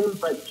was in,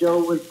 but Joe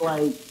was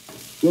like,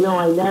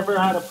 I never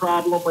had a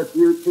problem with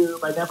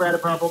YouTube. I never had a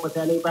problem with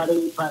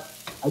anybody, but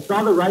I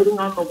saw the writing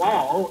on the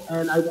wall,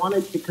 and I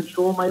wanted to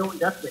control my own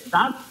destiny.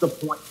 That's the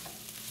point.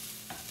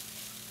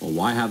 Well,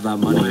 why have that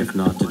money if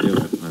not to do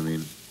it? I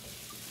mean,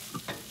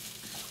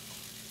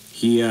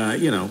 he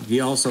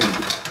also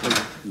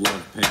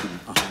loved paying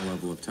a high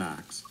level of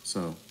tax,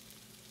 so.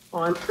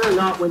 Well, I'm sure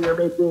not when you're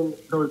making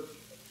those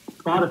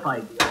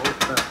Spotify deals,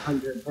 the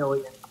 $100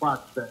 million plus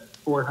the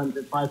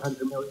 $400,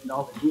 $500 million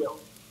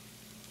deals.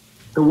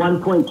 The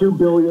 $1.2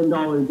 billion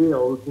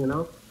deals,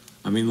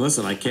 I mean,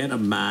 listen, I can't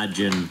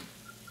imagine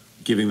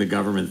giving the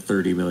government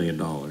 $30 million.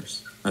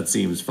 That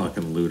seems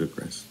fucking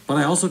ludicrous. But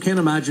I also can't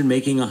imagine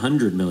making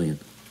 $100 million.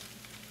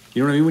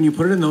 You know what I mean? When you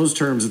put it in those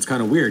terms, it's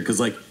kind of weird because,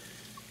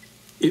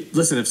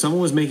 listen, if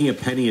someone was making a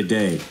penny a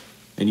day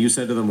and you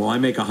said to them, well, I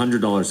make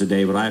 $100 a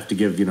day, but I have to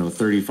give,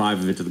 35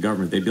 of it to the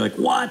government, they'd be like,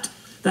 what?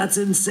 That's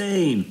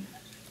insane.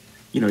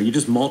 You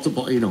just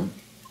multiply,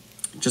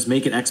 just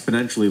make it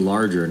exponentially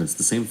larger and it's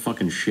the same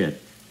fucking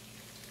shit.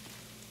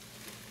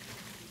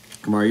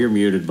 Kamar, you're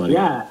muted, buddy.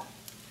 Yeah.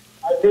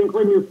 I think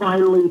when you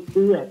finally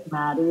see it,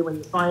 Maddie, when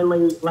you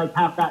finally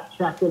have that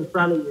check in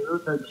front of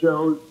you, the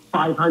Joe's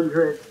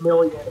 $500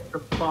 million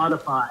from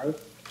Spotify,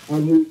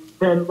 and he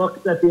then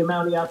looks at the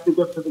amount he has to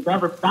give to the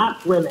government,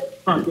 that's when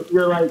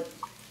you're like,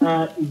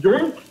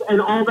 yoinks,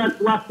 and all that's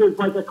left is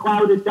like a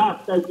cloud of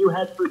dust as you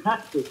head for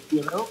Texas,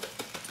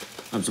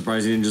 I'm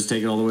surprised he didn't just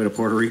take it all the way to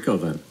Puerto Rico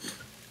then.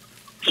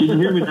 Can you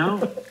hear me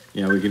now?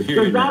 Yeah, we can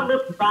hear you now. That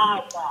looks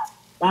bad, Matt.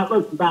 That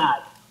looks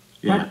bad.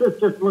 Yeah. Texas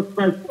just looks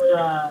like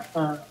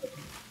a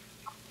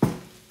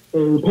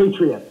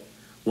patriot.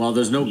 Well,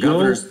 there's no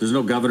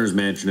governor's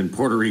mansion in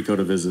Puerto Rico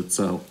to visit,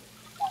 so.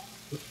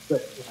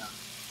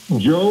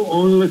 Joe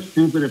only looks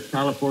stupid if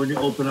California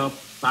opened up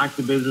back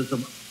to business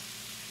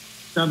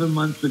 7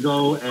 months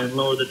ago and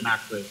lowered the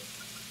tax rate.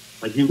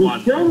 Like he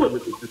wants to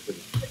with the system.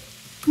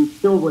 He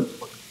still would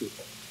look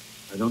stupid.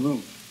 I don't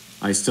know.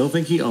 I still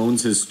think he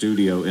owns his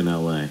studio in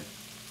LA.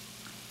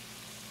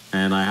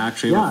 And I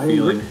actually have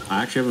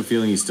a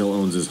feeling he still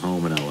owns his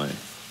home in LA.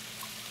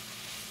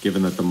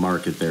 Given that the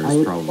market there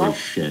is probably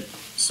shit.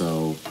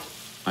 So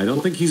I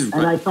don't think he's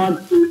and I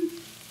thought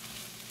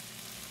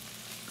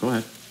Go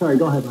ahead. Sorry,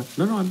 go ahead, man.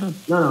 No, I'm done.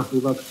 No,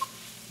 look.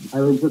 I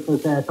was just gonna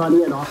say I thought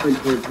he had offered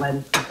to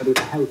lend somebody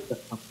the house at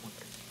some point.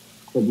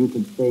 So you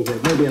could stay here.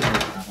 Maybe I'm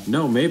not.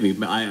 No, maybe.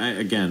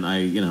 I've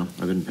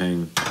been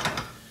paying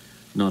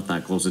not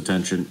that close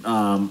attention.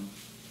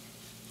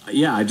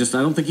 Yeah, I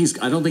don't think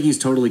he's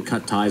totally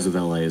cut ties with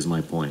LA. Is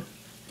my point.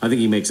 I think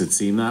he makes it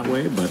seem that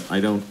way, but I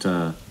don't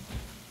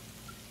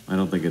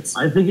think it's.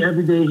 I think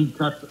every day he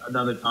cuts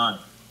another tie.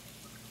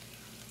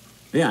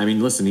 Yeah, I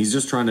mean, listen, he's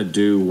just trying to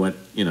do what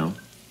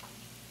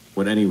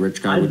any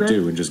rich guy would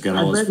do and just get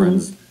all his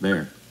friends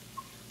there.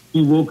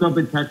 He woke up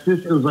in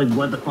Texas. It was like,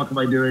 what the fuck am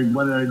I doing?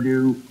 What did I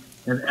do?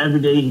 And every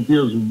day he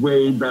feels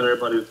way better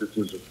about his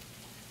decision.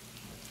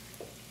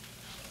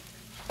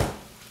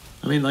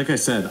 I mean, like I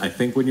said, I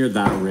think when you're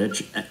that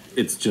rich,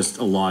 it's just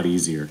a lot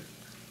easier.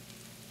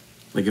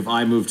 Like if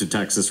I moved to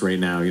Texas right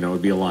now,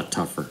 it'd be a lot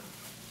tougher.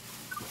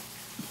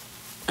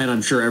 And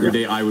I'm sure every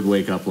day I would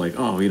wake up like,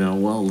 oh,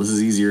 well, this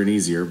is easier and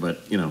easier.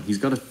 But, he's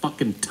got a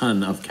fucking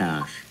ton of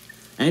cash.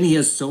 And he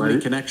has so many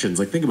connections.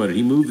 Like, think about it.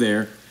 He moved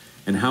there,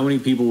 and how many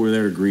people were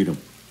there to greet him?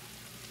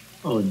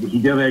 Oh, he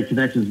definitely had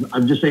connections.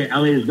 I'm just saying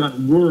LA has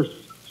gotten worse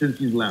since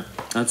he's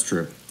left. That's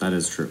true. That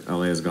is true.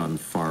 LA has gotten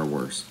far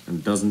worse. And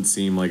it doesn't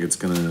seem like it's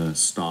going to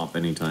stop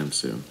anytime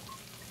soon.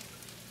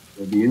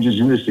 It'll be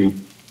interesting to see.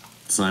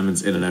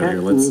 Simon's in and out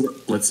here.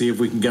 Let's see if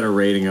we can get a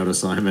rating out of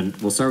Simon.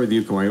 We'll start with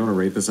you, Kumar. You want to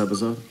rate this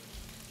episode?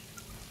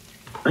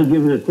 I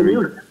give it a 3.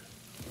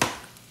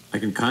 I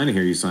can kind of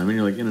hear you, Simon.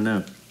 You're like in and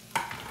out.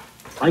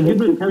 I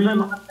give it a 3.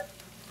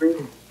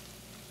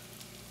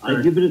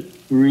 I give it a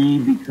 3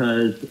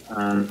 because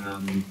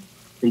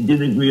they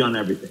didn't agree on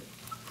everything.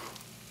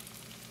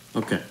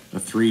 Okay, a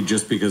 3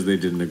 just because they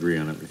didn't agree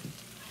on everything.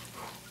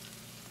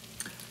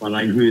 Well,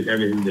 I agree with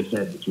everything they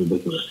said. It's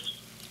ridiculous.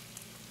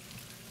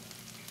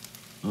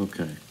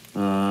 Okay.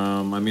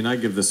 I mean, I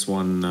give this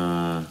one,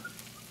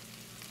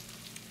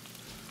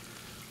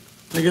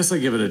 I guess I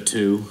give it a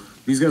 2.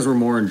 These guys were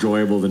more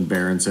enjoyable than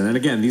Berenson. And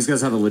again, these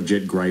guys have a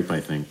legit gripe, I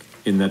think,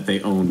 in that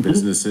they own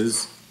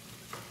businesses.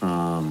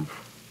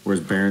 Whereas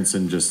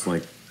Berenson just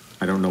like,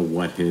 I don't know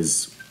where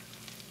he's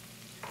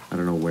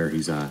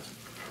at.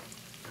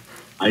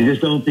 I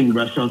just don't think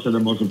restaurants are the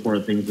most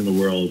important things in the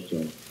world.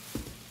 So.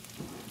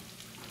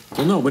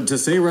 Well, no, but to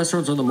say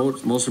restaurants are the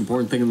most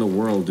important thing in the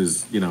world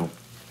is,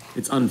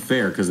 it's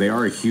unfair because they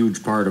are a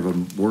huge part of a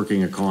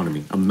working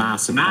economy, a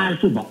massive part.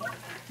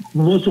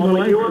 Most of my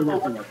life.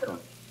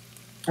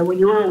 And when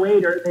you were a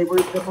waiter, they were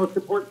the most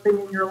important thing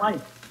in your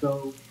life.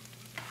 So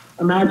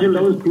imagine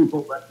those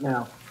people right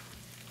now.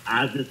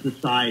 As a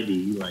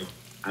society, like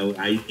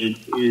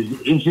it is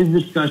interesting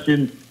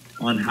discussion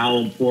on how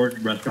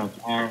important restaurants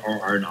are or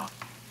are not,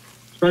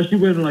 especially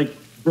when like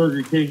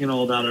Burger King and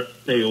all that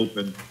stay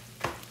open.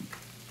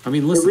 I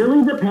mean, listen. It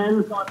really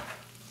depends on.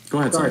 Go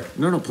ahead, sorry.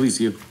 No, please,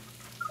 you.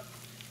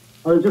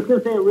 I was just going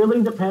to say, it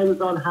really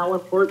depends on how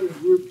important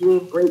you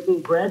being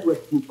breaking bread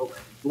with people is.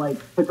 Like,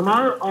 to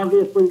Kamar,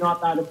 obviously not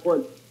that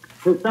important.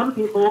 To some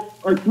people,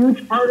 a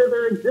huge part of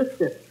their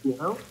existence,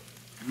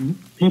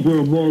 People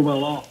are more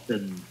well off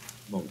than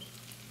most.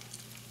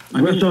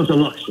 Restaurants are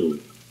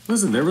luxury.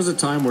 Listen, there was a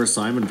time where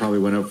Simon probably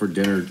went out for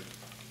dinner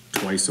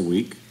twice a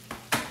week.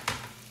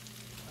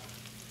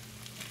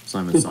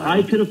 If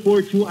I could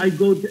afford to, I'd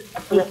go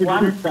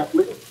dinner.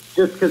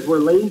 Just because we're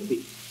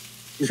lazy.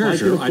 Sure.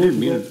 I didn't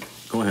mean it.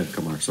 Go ahead,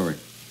 Kamar. Sorry.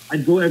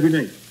 I'd go every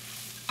night.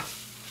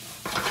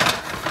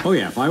 Oh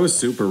yeah, if I was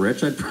super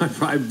rich, I'd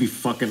be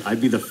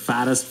the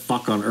fattest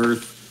fuck on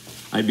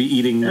earth. I'd be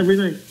eating every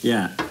night.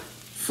 Yeah,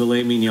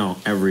 filet mignon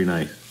every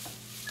night.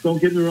 Don't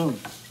get me wrong.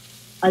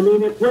 I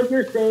mean, if what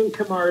you're saying,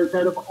 Kamar, is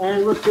out of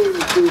all the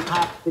things we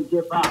have to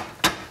give up,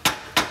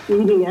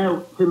 eating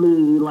out to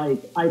me,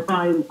 like, I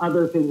find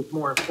other things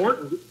more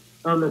important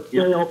on the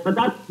scale. But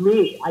that's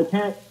me. I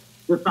can't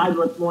decide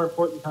what's more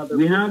important to other people.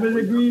 We haven't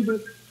agreed,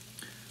 but.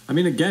 I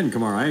mean, again,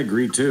 Kamar, I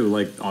agree too.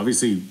 Like,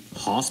 obviously,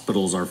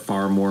 hospitals are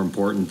far more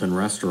important than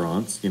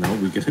restaurants.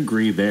 We can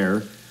agree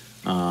there.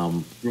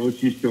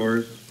 Grocery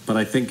stores. But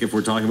I think if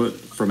we're talking about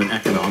from an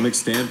economic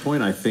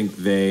standpoint, I think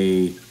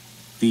the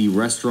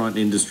restaurant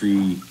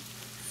industry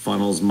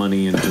funnels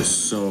money into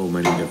so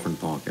many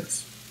different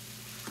pockets.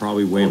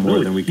 Probably way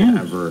more than we can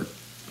ever.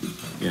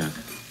 Yeah.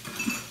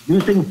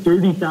 You're saying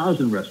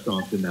 30,000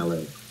 restaurants in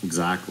LA.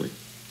 Exactly.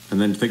 And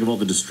then think of all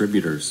the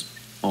distributors,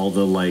 all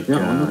the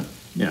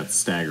yeah, it's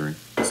staggering.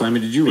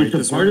 Simon, did you rate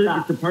this one?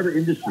 It's a part of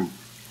industry.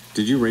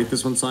 Did you rate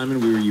this one,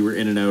 Simon? You were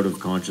in and out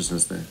of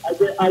consciousness there.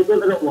 I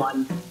give it a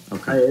 1.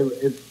 Okay.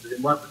 It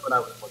wasn't what I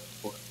was looking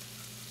for.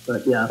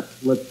 But yeah,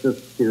 let's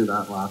just do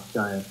that last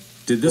guy.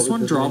 Did this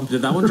one drop?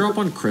 Did that one drop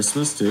on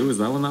Christmas too? Is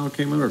that when that one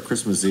came out, or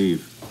Christmas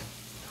Eve?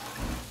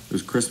 It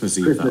was Christmas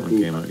Eve that one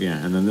came out. Yeah,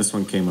 and then this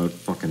one came out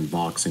fucking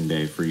Boxing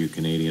Day for you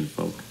Canadian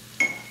folk,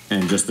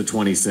 and just the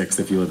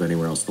 26th if you live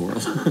anywhere else in the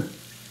world.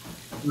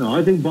 No,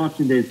 I think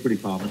Boxing Day is pretty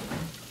common.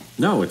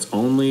 No, it's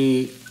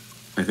only,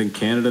 I think,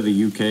 Canada,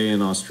 the UK,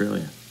 and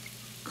Australia.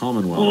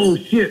 Commonwealth. Oh,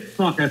 shit.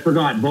 Fuck, I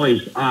forgot,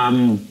 boys.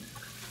 I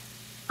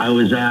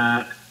was,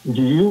 did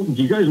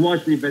you guys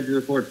watch The Adventures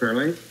of Ford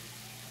Fairlane?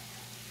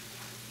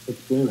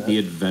 The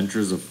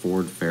Adventures of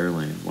Ford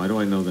Fairlane. Why do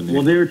I know the name?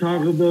 Well, they were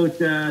talking about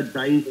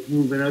Dice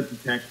moving out to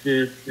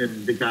Texas,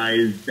 and the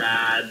guy's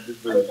dad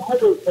was...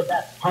 That was the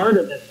best part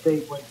of this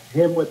thing was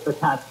him with the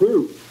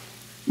tattoo.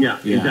 Yeah,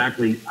 Yeah.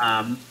 exactly.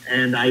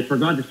 And I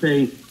forgot to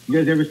say, you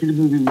guys ever see the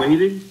movie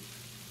Waiting?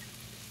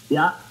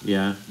 Yeah.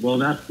 Yeah. Well,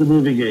 that's the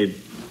movie game.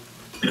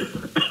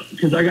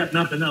 Because I got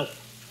nothing else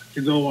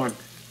to go on.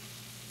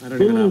 I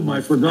don't even have my.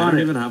 I forgot I don't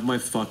it. even have my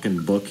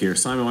fucking book here,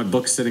 Simon. My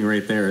book's sitting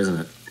right there,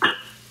 isn't it?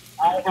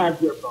 I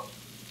have your book.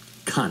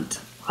 Cunt.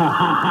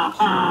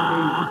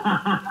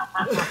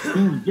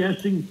 He's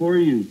guessing for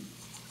you.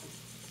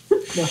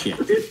 Shit.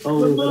 It's Oh,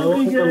 the is that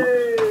movie what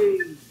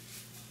game.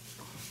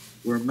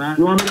 Where Matt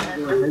You want me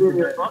to read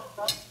your book?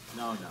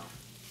 No.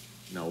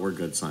 No, we're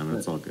good, Simon.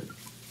 It's all good.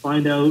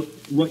 find out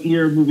what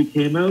year a movie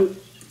came out,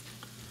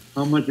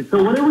 how much it cost.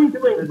 So what are we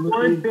doing?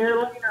 Ford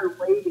Fairlane or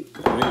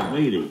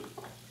Waiting?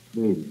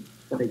 Waiting.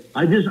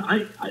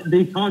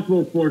 They talked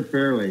about Ford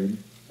Fairlane,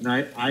 and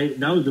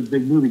that was a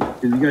big movie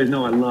because you guys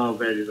know I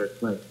love Eddie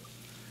Smith.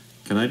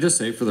 Can I just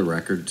say for the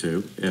record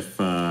too,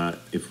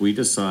 if we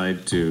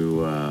decide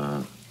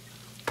to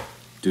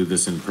do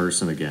this in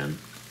person again,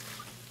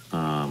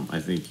 I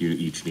think you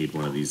each need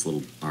one of these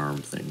little arm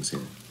things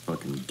here.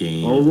 Fucking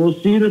game. Oh, we'll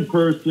see it in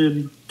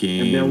person,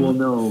 game. and then we'll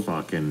know.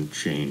 Fucking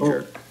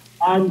changer.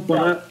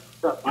 But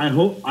I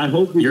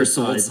hope we You're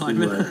decide sold, to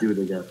Simon. do it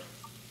again.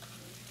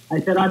 I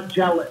said I'm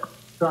jealous.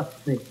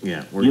 Trust me.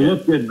 Yeah, You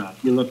look good, Matt.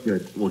 You look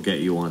good. We'll get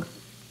you one.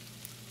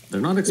 They're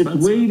not expensive.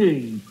 It's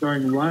Waiting,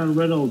 starring Ryan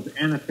Reynolds,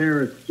 Anna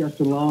Faris,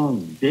 Justin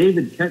Long,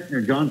 David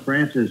Kettner, John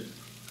Francis,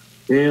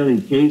 Bailey,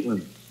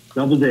 Caitlin,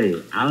 Doubleday,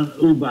 Alan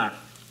Ubach,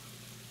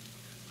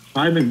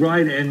 Ty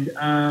McBride,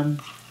 and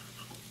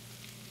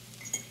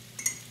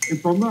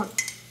if I'm not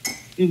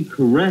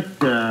incorrect,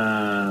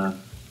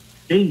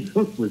 Dane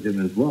Cook was in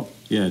as well.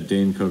 Yeah,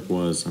 Dane Cook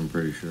was, I'm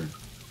pretty sure.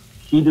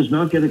 He does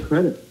not get a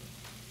credit.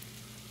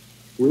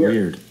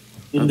 Weird.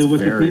 In That's the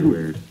very Wikipedia.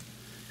 weird.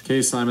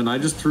 Okay, Simon, I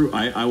just threw,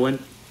 I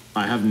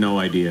have no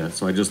idea,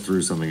 so I just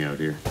threw something out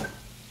here.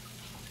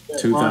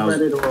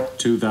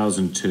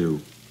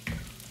 2002.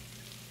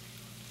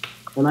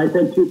 And I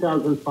said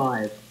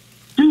 2005.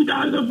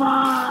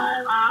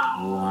 2005!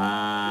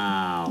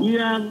 Wow.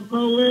 Yeah, the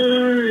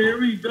winner! Here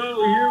we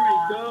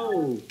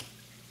go!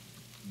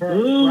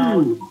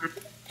 Well,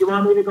 you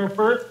want me to go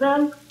first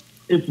then?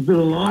 It's been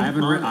a long I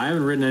haven't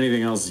time. written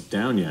anything else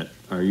down yet.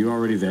 Are you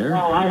already there?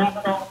 No, I have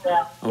it all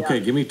down. Okay,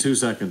 give me 2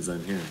 seconds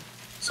then. Here.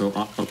 So,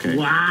 okay.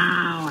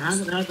 Wow,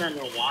 haven't had that in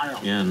a while.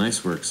 Yeah,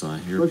 nice work, Si.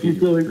 You're But you're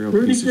feeling real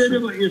pretty piece of good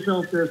shit. about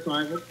yourself there,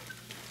 Simon.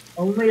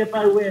 Only if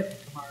I win,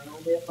 tomorrow.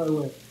 Only if I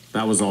win.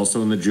 That was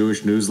also in the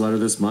Jewish newsletter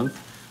this month.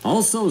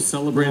 Also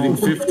celebrating Oh,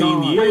 15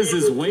 God. years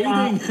is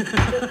waiting.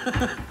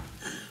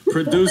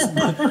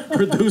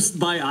 produced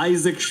by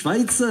Isaac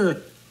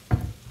Schweitzer.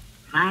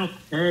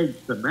 Hashtag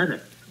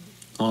Semitic.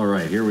 All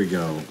right, here we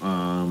go.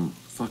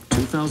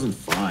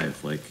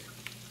 2005. Like,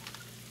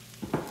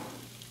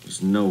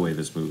 there's no way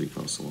this movie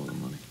costs a lot of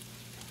money.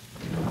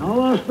 A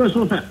lot of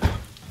special effects.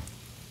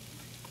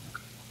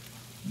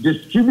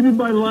 Distributed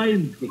by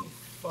Lionsgate.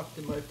 Fuck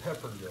did my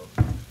pepper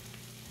go?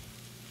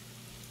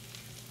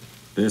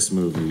 This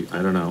movie,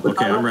 I don't know.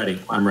 Okay, I'm ready.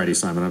 I'm ready,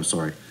 Simon. I'm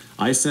sorry.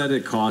 I said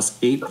it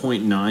cost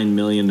 $8.9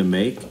 million to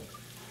make,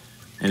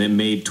 and it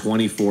made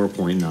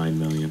 $24.9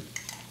 million.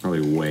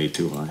 Probably way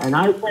too high. And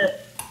I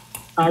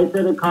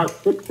said it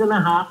cost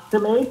 $6.5 to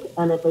make,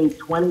 and it made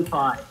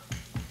 25.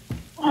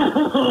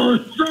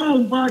 Oh,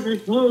 so fucking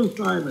close,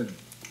 Simon.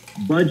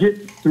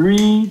 Budget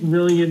 $3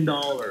 million.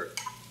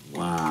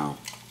 Wow.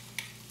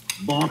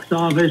 Box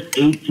office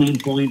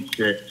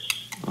 18.6.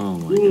 Oh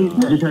my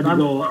god. Just had to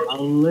go a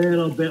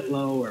little bit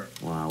lower.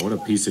 Wow, what a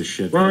piece of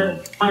shit. Well,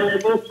 film. my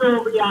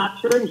initial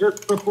reaction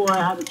just before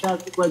I had a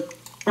chance was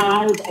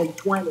 5 and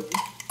 20,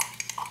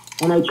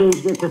 and I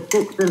changed it to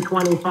 6 and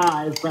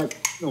 25. But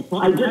No,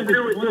 I just had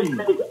knew it to didn't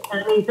make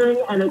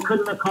anything, and it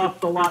couldn't have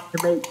cost a lot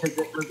to make because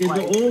it was In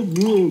like, the old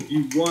rules,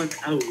 you won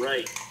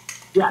outright.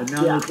 yeah, And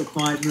now yeah. there's the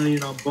 $5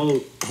 million on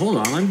both. Hold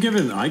on,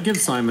 I give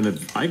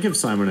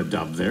Simon a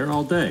dub there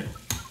all day.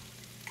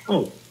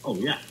 Oh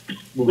yeah.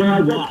 Well,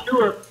 I got 2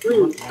 or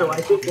 3, so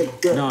I think it's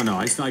good. No,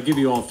 I give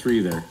you all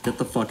 3 there. Get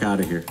the fuck out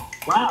of here.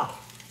 Wow.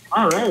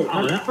 All right.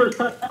 Oh, That's the first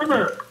time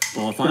ever.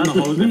 Well, if I'm That's the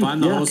a host, sweep, if I'm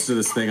the yeah. host of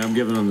this thing, I'm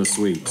giving them the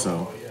sweep.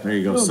 So there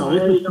you go, No, Si.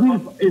 it's a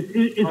sweep.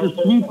 It's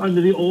a sweep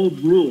under the old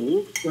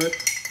rules, but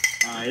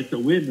it's a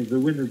win. It's a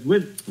win. It's a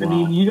win. I Wow.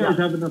 mean, you guys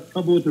have enough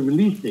trouble with the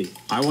release date.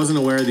 I wasn't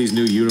aware of these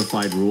new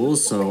unified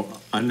rules, so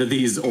under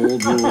these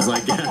old rules, I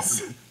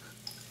guess.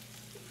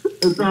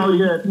 It's all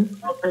good.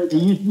 Okay. It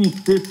used to be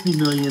 50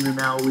 million, and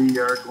now we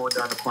are going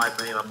down to 5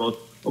 million on both.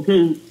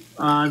 Okay,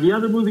 the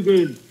other movie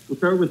game. We'll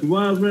start with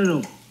Wild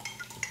Reynolds.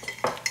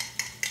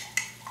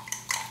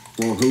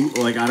 Well,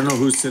 I don't know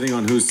who's sitting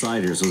on whose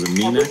side here. So is it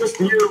me It next? was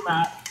you,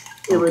 Matt.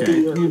 It was Okay.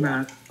 you. You,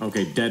 Matt.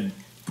 Okay,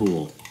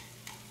 Deadpool.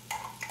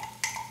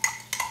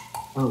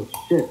 Oh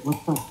shit!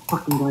 What's that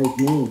fucking guy's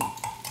name?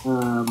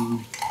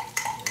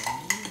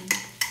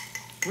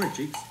 Come on,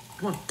 Cheeks.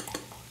 Come on.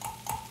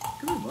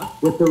 Come on, bud.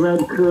 With the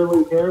red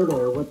curly hair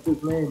there. What's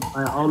his name?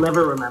 I'll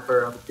never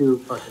remember. I'm too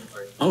fucking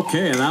sorry.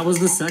 Okay, and that was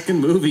the second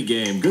movie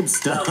game. Good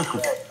stuff.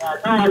 No,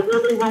 I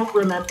really won't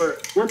remember.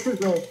 What's his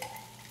name?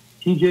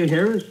 TJ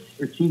Harris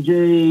or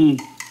TJ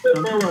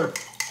Miller.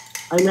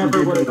 I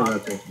never would have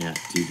got it. Yeah,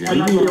 TJ.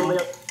 And that's the only.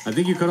 I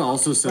think you could have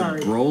also said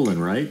Sorry.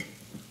 Brolin, right?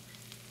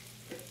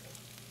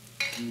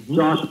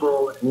 Josh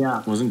Brolin,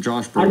 yeah. Wasn't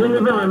Josh I Brolin didn't the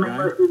even bad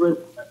remember guy? if he was.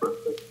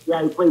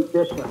 Yeah, he played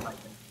Bishop, I think.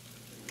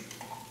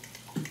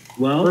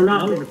 Well, We're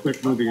not- that was a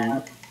quick movie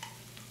game.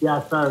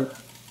 Yeah, sorry.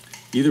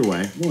 Either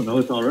way, No,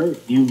 it's all right.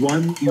 You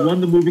won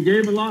the movie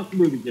game and lost the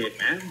movie game,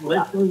 man.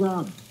 Life goes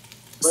on.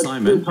 Let's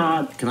Simon, do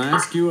Todd. can I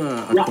ask you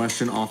a Yeah.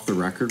 question off the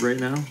record right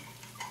now?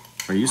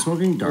 Are you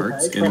smoking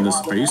darts Okay, in come this?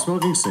 on. Are you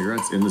smoking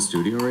cigarettes in the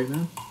studio right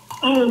now?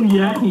 Oh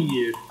yeah, he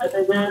is. I've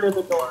been going to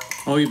the door.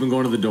 Oh, you've been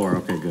going to the door.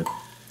 Okay, good.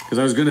 Because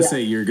I was gonna Yeah.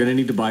 say you're gonna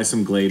need to buy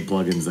some Glade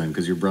plugins then,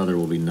 because your brother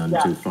will be none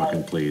Yeah, too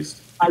fucking pleased.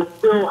 I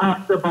still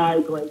have to buy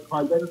Glade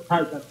plugins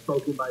because I'm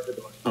smoking by the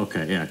door.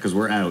 Okay, yeah, because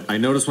we're out. I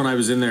noticed when I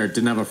was in there, it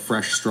didn't have a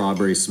fresh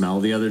strawberry smell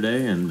the other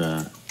day, and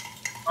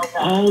Okay.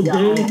 All yeah,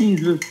 day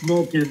he's been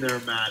smoking there,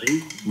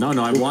 Matty. no,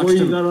 I Before watched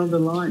you him. got on the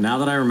line. Now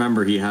that I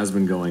remember, he has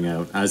been going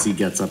out as he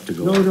gets up to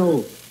go.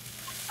 No.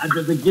 At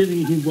the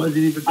beginning, he wasn't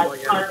even I going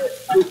out.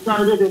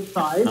 started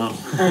inside, Oh.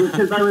 and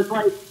because I was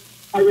like,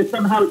 I was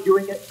somehow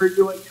doing it for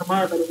you and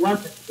Kamar, but it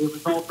wasn't. It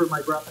was all for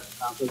my brother.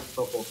 That was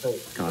the whole thing.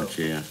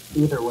 Gotcha, yeah.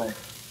 Either way,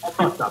 I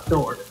fucked up.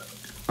 Don't worry about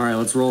it. All right,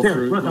 let's roll Here,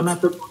 through. look, I'm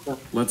Let's, at the.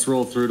 let's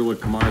roll through to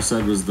what Kamar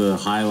said was the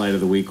highlight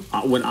of the week.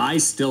 What I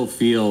still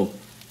feel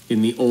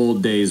in the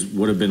old days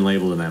would have been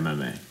labeled an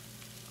MMA.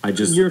 I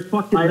just You're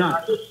fucking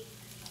nuts.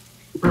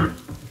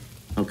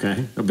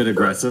 okay, a bit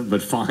aggressive,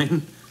 but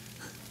fine.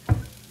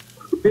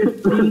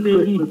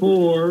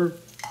 1584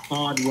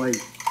 Todd White.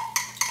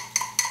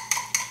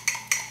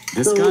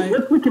 This So guy,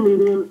 what's the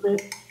comedian's name?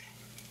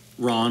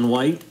 Ron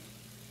White.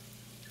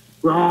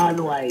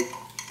 Ron White.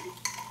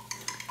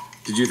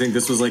 Did you think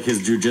this was like his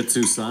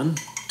jujitsu son,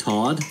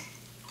 Todd?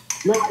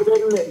 No, I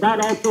didn't. That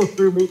also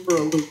threw me for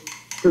a loop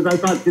because I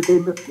thought, did they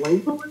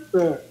mislabel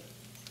it?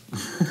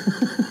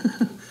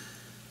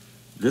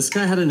 This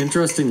guy had an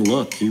interesting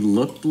look. He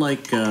looked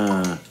like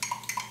a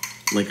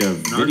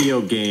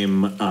video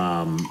game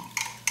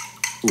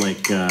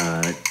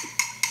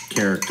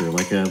character,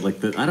 like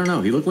the I don't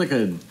know. He looked like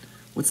a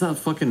what's that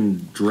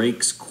fucking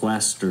Drake's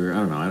Quest or I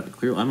don't know.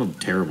 Clearly, I'm a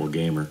terrible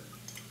gamer.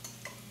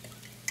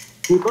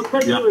 He looked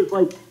like Yeah. he was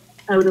like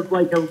out of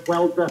like a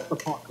well-dressed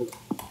apocalypse.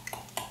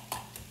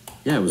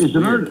 Yeah, it was He's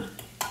an weird. artist.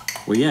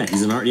 Well, yeah,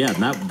 he's an art. Yeah,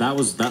 and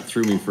that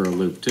threw me for a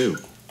loop too.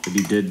 But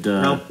he did.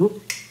 Now,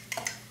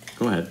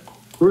 Go ahead.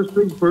 first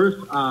thing first,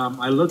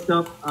 I looked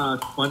up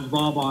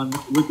SpongeBob on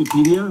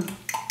Wikipedia.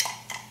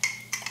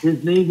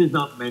 His name is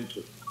not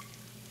mentioned.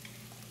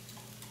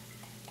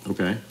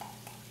 Okay.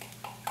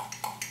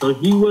 So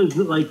he was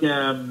like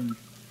a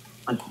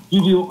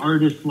studio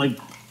artist, like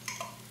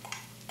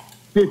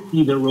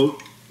 50 that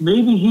wrote.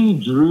 Maybe he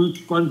drew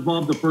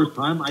SpongeBob the first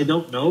time. I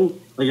don't know.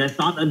 Like I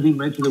thought that'd be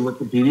mentioned in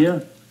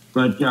Wikipedia,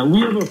 but we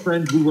have a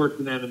friend who worked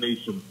in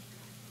animation.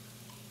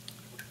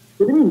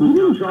 What do you mean? He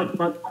didn't draw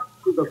SpongeBob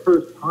for the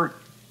first time.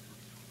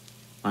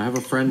 I have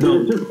a friend. It Who,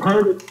 was just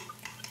part of.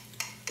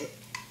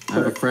 I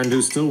have a friend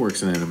who still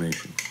works in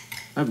animation.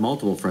 I have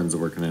multiple friends that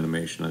work in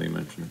animation. I didn't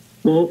mention it.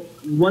 Well,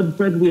 one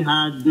friend we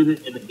had did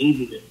it and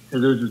hated it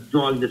because they're just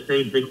drawing the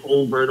same thing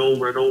over and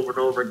over and over and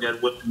over again,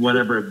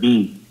 whatever it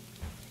be.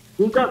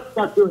 He got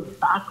stuck doing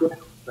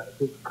backgrounds, I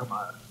think, come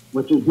on.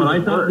 Which is But I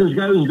even thought worse. this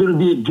guy was going to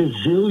be a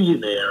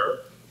gazillionaire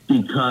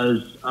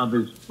because of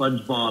his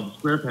SpongeBob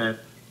SquarePants,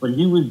 but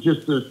he was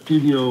just a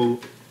studio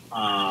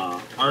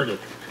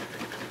artist.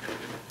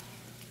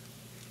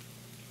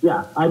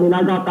 Yeah, I mean,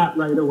 I got that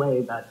right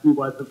away that he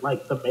wasn't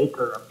like the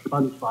maker of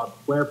SpongeBob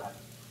SquarePants.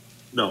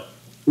 No.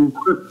 He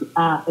worked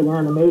at an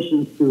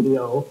animation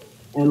studio,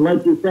 and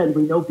like you said,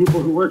 we know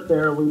people who work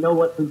there, we know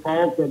what's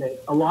involved in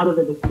it. A lot of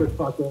it is just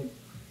fucking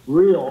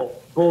real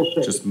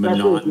bullshit. Just especially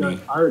if you're monotony.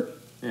 an artist.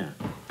 Yeah.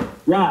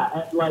 Yeah,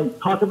 and, like,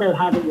 talk about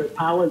having your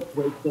talents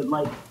wasted.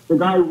 Like, the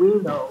guy we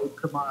know,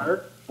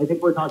 Kamar, I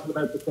think we're talking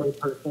about the same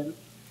person,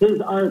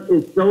 his art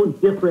is so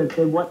different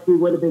than what he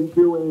would have been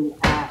doing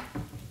at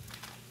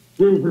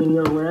Disney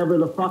or wherever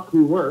the fuck he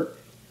worked.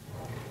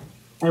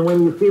 And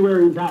when you see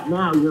where he's at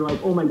now, you're like,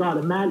 oh my God,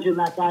 imagine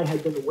that guy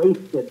had been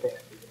wasted there,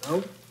 you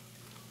know?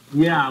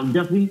 Yeah,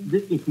 definitely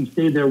if he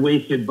stayed there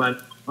wasted,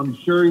 but I'm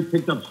sure he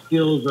picked up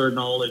skills or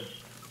knowledge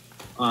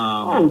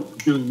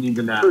doing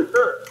even that. For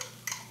sure.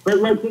 But,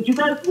 like, did you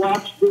guys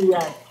watch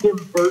the Tim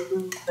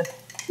Burton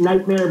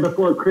Nightmare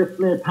Before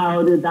Christmas,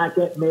 How Did That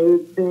Get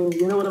Made thing?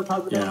 You know what I'm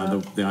talking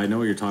about? Yeah, I know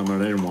what you're talking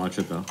about. I didn't watch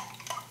it though.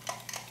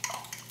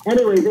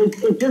 Anyways,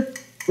 it just,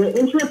 the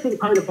interesting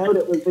part about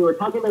it was they were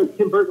talking about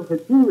Tim Burton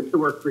because he used to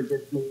work for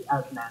Disney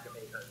as an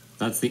animator.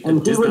 That's the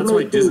And he would that's why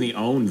make Disney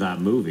owned that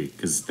movie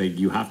because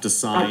you have to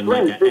sign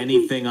That's like right.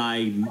 anything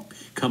I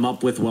come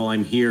up with while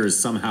I'm here is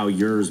somehow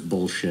yours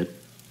bullshit.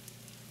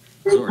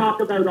 They Sorry. talk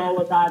about all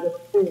of that in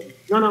the thing.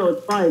 No,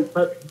 it's fine.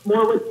 But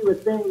more what he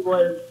was saying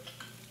was,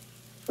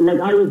 like,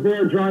 I was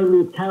there drawing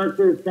these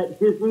characters that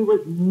Disney was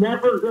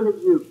never going to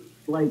use.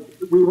 Like,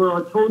 we were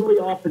on totally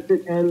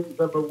opposite ends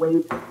of a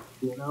wavelength,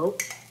 you know?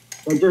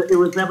 Like, it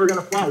was never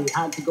going to fly. You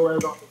had to go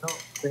out on your own.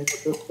 Same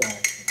with this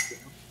guy.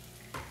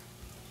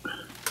 You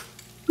know?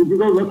 Did you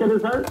go look at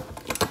his art?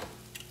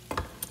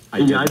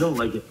 I don't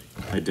like it.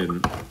 I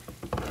didn't.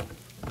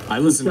 I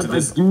listened to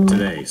this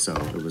today, so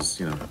it was,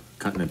 you know,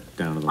 cutting it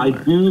down to the wire.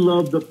 I do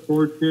love the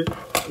portrait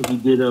that he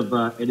did of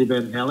Eddie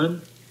Van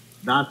Halen.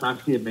 That's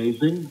actually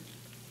amazing.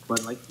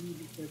 But like you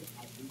just said,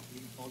 I hate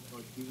being called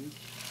cartoons.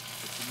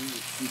 But to me,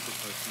 it's super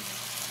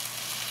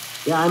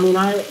cartoony. Yeah, I mean,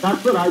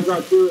 that's what I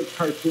draw too, is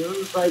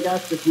cartoons, I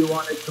guess, if you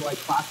wanted to, like,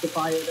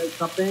 classify it as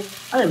something.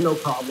 I have no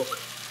problem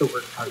with the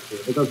word cartoon.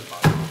 It doesn't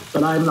bother me.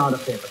 But I'm not a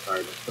famous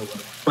artist, so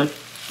whatever. But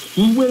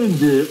he went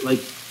into, like,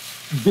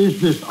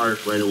 business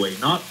art right away,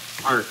 not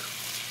art.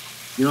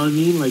 You know what I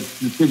mean? Like,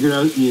 you figured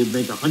out you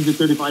make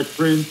 135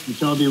 prints, you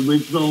sell the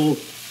original.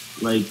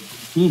 Like,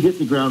 he hit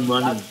the ground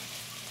running.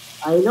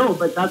 I know,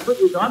 but that's what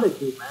you gotta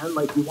do, man.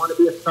 Like, you want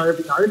to be a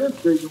starving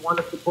artist, or you want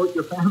to support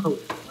your family,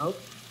 you know?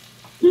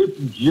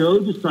 If Joe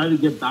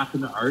decided to get back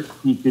into art,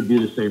 he could do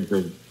the same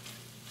thing.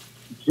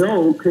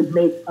 Joe could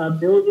make $1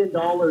 million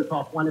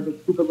off one of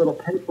his stupid little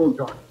pencil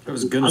drawings. I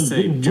was gonna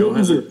say,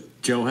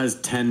 Joe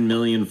has 10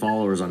 million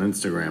followers on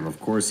Instagram. Of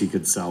course he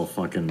could sell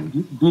fucking...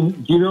 Do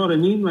you know what I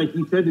mean? Like,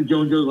 he said to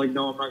Joe, and Joe's like,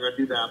 no, I'm not going to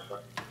do that.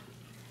 But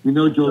you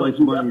know Joe likes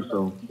money,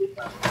 so...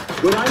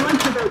 What I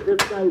like about this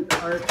guy's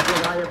art,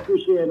 what I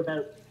appreciate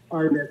about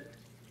artists,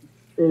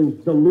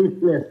 is the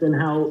looseness and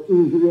how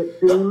easy it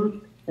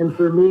seems. And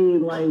for me,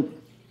 like,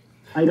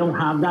 I don't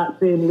have that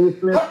same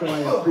looseness, so I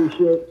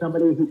appreciate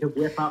somebody who can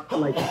whip up,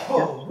 like, a sketch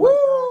like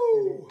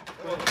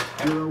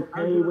that. You're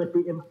okay with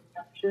the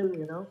imperfection,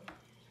 you know?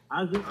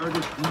 As an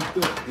artist, you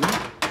still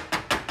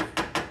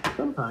think?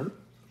 Sometimes.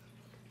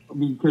 I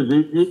mean, because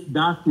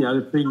that's the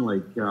other thing,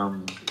 like,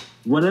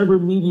 whatever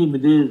medium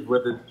it is,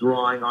 whether it's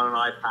drawing on an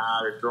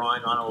iPad or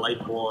drawing on a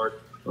light board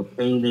or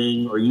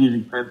painting or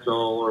using pencil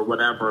or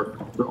whatever,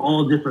 they're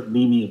all different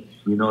mediums,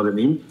 you know what I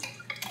mean?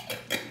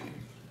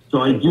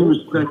 So I do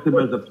respect him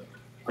as a...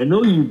 I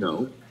know you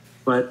know,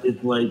 but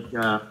it's like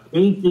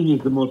painting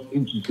is the most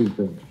interesting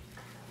thing.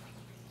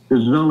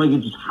 It's not like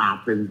it just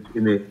happens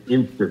in an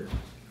instant.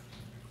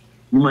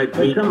 You might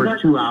paint for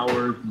 2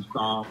 hours and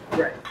stop.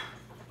 Right.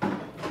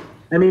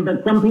 I mean,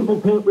 but some people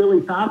paint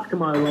really fast,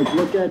 Kamar. Like,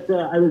 look at...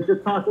 I was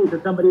just talking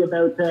to somebody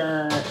about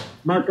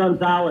Mark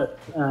Gonzalez,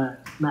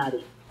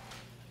 Maddie.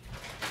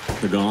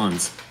 The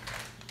Gons.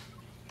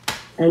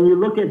 And you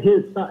look at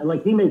his stuff,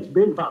 like, he makes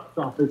big bucks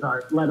off his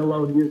art, let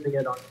alone using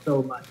it on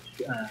so much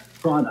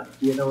product,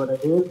 you know what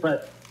I mean?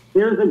 But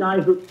here's a guy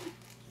who,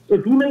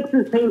 if he makes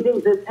his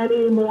paintings in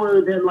any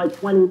more than, like,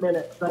 20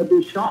 minutes, I'd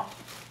be shocked.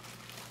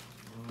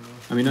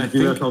 I mean, I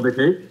think... that's all they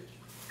take?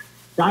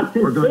 That's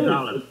his thing.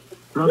 Gonzalez.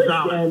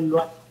 And,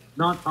 like,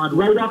 not Todd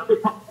right off the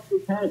top of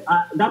his head.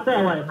 That's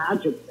how I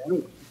imagine it,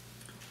 anyway.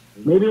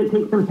 Maybe it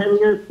takes him 10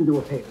 years to do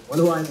a painting. What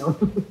do I know?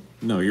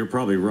 No, you're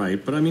probably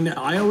right. But I mean,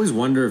 I always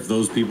wonder if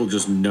those people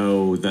just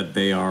know that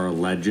they are a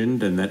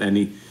legend and that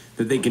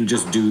they can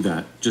just do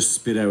that, just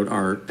spit out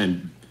art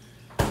and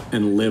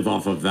live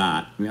off of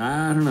that. I mean,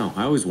 I don't know.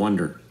 I always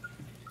wonder.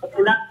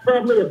 And that's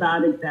probably a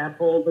bad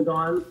example of the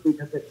Gons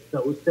because it's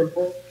so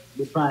simple.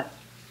 But,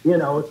 you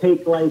know,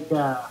 take like...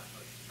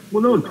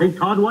 take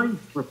Todd White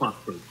for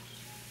fuck's sake.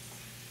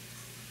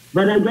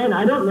 But again,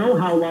 I don't know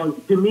how long.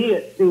 To me,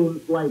 it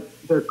seems like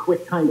they're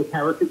quick kind of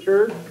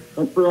caricatures.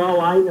 But for all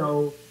I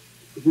know,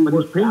 he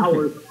works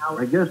hours and hours.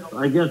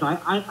 I guess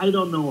I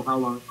don't know how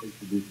long it takes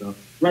to do stuff.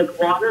 Like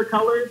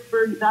watercolors,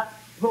 for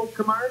example,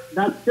 Kamar,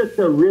 that's just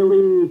a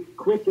really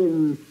quick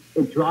and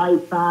it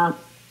dries fast.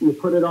 You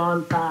put it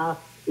on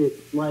fast.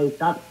 It's like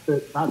that's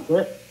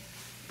it.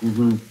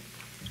 Mm-hmm.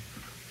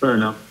 Fair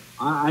enough.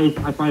 I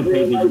find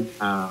painting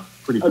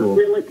pretty cool.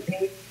 Acrylic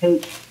paint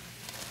takes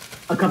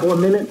a couple of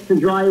minutes to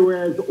dry,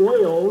 whereas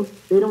oils,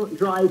 they don't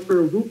dry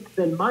for weeks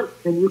and months,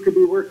 and you could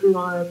be working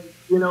on,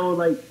 you know,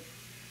 like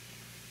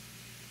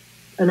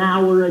an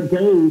hour a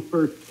day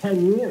for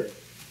 10 years.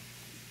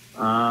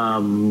 What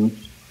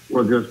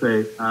was I going to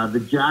say? The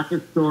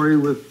jacket story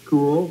was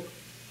cool.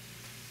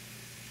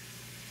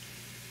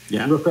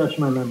 Yeah. Refresh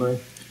my memory.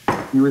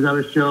 He was at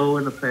a show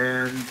and a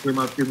fan came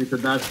up to me and said,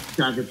 that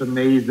jacket's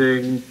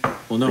amazing.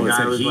 Well, no, it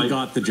said he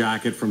got the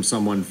jacket from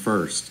someone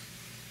first.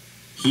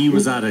 He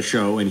was at a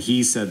show and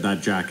he said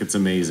that jacket's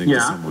amazing to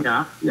someone.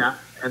 Yeah.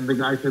 And the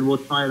guy said, well,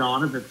 try it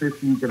on. If it's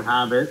 50, you can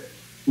have it.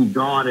 He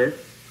got it,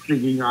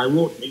 thinking, I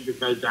won't take this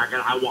guy's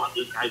jacket. I want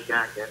this guy's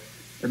jacket.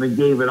 And then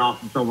gave it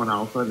off to someone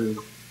else.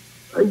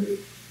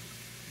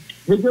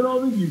 Taking all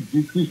the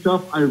jiu-jitsu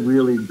stuff, I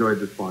really enjoyed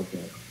this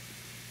podcast.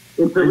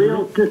 It's a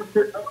real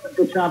sister of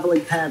the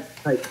traveling pants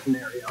type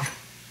scenario.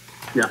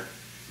 Yeah.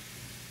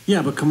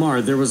 Yeah, but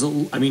Kamar, there was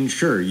I mean,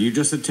 sure, you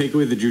just said take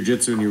away the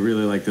jiu-jitsu and you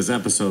really like this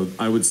episode.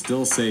 I would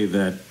still say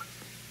that...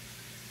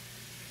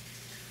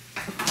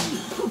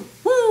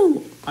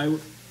 Woo!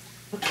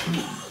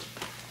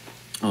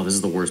 Oh, this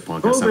is the worst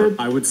podcast ever.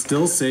 I would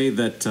still say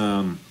that,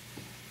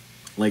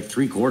 like,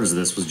 3/4 of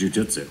this was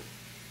jiu-jitsu.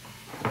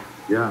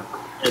 Yeah.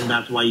 And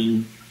that's why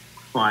you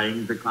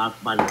trying to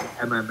classify it as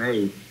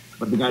MMA,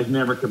 but the guy's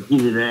never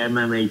competed in an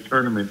MMA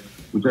tournament.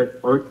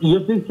 Or you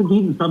have to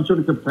compete in some sort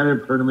of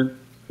competitive tournament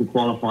to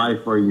qualify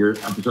for your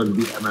episode to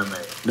be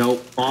MMA.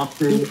 Nope.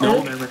 Boxing,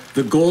 no MMA.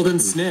 The Golden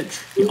Snitch.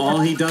 All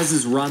he does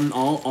is run.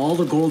 All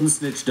the Golden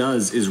Snitch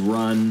does is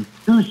run.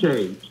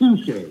 Touche.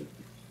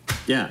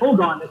 Yeah. Hold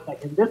on a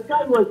second. This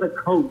guy was a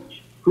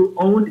coach who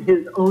owned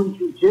his own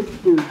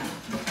jiu-jitsu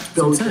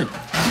dojo.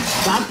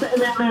 That's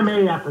an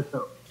MMA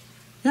episode.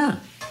 Yeah.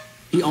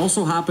 He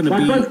also happened to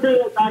That's be. like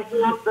saying that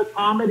he owns the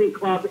comedy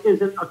club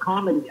isn't a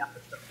comedy episode.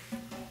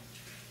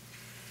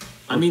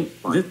 I mean,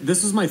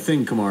 this is my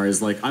thing, Kamar,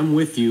 is like, I'm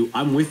with you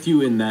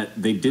in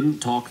that they didn't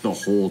talk the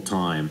whole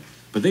time,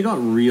 but they got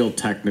real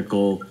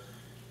technical.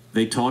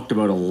 They talked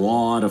about a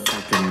lot of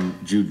fucking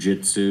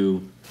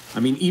jujitsu.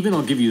 I mean, even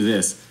I'll give you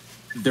this.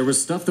 There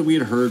was stuff that we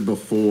had heard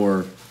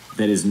before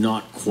that is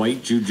not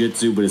quite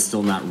jujitsu, but is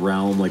still in that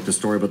realm, like the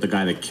story about the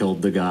guy that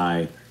killed the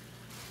guy.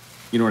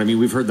 You know what I mean?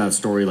 We've heard that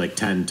story like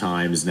 10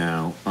 times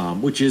now,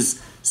 which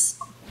is,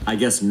 I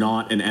guess,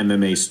 not an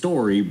MMA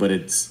story, but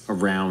it's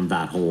around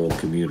that whole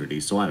community.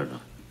 So I don't know.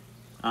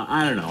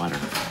 I don't know.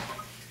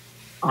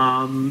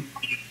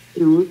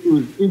 It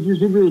was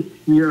interesting to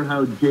hear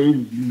how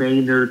James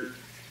Maynard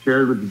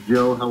shared with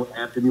Joe how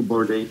Anthony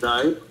Bourdain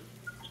died.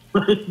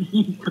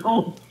 He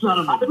called son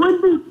of a... I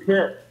would be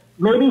pissed.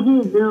 Maybe he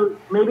knew.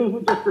 Maybe he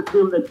just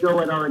assumed that Joe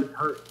had already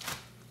heard.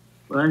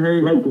 But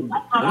hey, Like, that's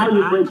not how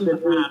you break the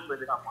news.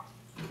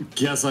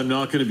 Guess I'm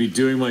not going to be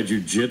doing my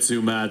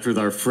jujitsu match with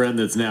our friend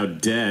that's now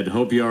dead.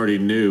 Hope you already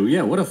knew.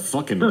 Yeah, what a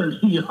fucking...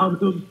 he hung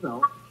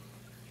himself.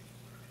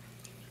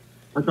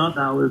 I thought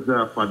that was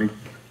funny.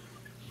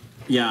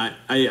 Yeah,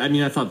 I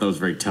mean, I thought that was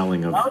very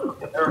telling of That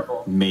was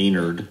terrible.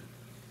 Maynard.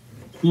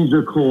 He's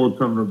a cold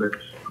son of a bitch.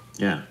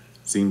 Yeah,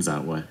 seems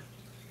that way.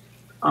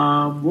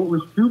 What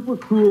was super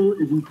cool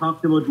is we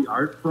talked about the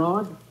art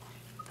fraud.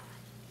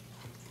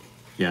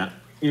 Yeah.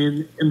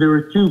 And there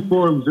were two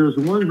forms. There was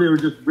one they were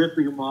just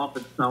ripping them off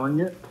and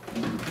selling it.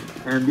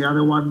 And the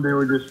other one, they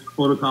were just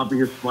photocopying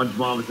his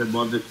SpongeBob and said,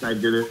 well, this guy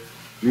did it.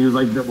 And he was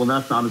like, well,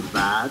 that's not as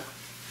bad.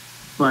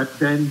 But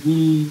then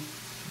he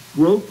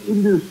broke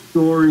into the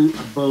story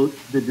about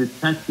the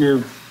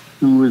detective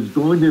who was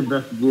going to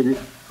investigate it,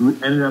 who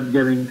ended up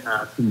getting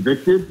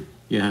convicted.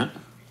 Yeah.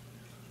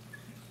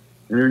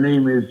 And her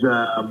name is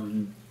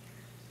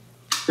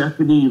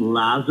Stephanie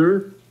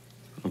Lazarus.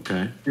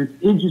 Okay. It's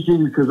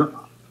interesting because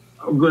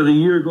about a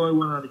year ago, I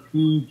went on a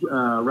huge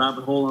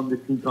rabbit hole on this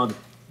thing called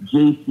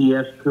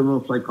JCS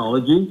Criminal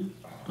Psychology.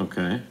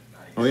 Okay.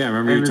 Oh, yeah, I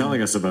remember you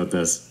telling us about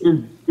this.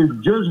 It's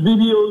just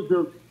videos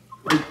of,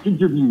 like,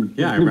 interviews.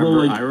 Yeah, I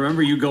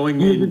remember you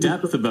going in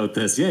depth about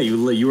this. Yeah,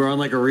 you were on,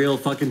 like, a real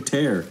fucking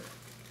tear.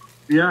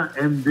 Yeah,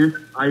 and this,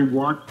 I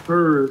watched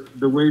her,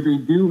 the way they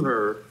do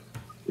her,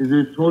 is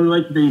it's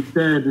totally like they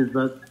said, is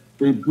that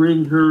they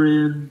bring her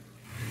in,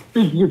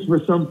 thinking it's for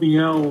something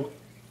else,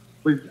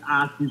 but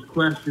ask these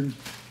questions,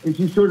 and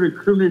she sort of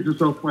incriminates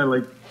herself by,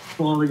 like,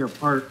 falling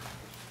apart.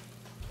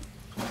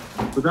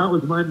 But that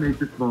was my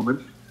Matrix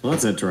moment. Well,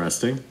 that's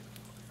interesting.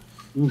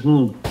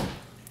 Mm-hmm.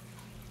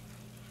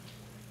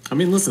 I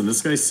mean, listen,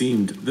 this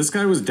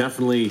guy was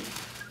definitely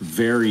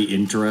very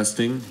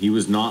interesting. He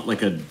was not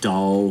like a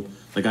dull,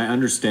 like, I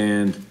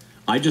understand.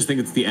 I just think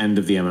it's the end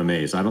of the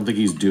MMAs. I don't think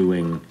he's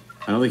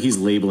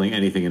labeling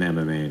anything in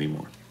MMA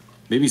anymore.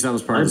 Maybe that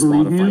was part of the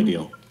Spotify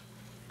deal.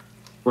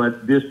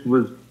 But this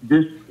is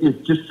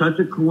just such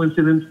a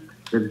coincidence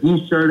that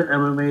he started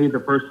MMA the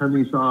first time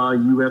he saw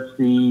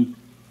UFC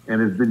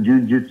and has been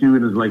jiu-jitsu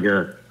and is like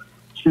a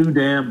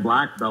 2-damn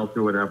black belt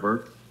or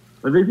whatever.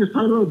 But they just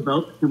talked about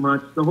belts too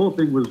much. The whole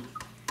thing was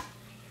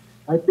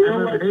I feel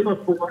MMA, like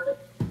before,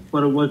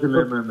 but it wasn't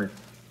MMA.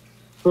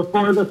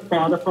 before the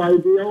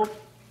Spotify deal,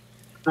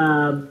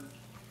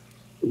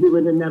 he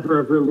would have never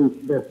have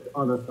released this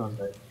on a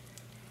Sunday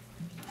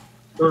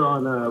or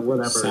on a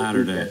whatever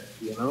Saturday. Weekend,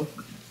 you know.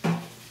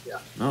 Yeah.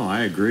 No,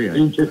 I agree. He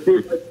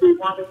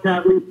wanted to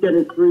at least get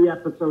his 3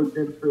 episodes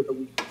in for the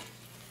week.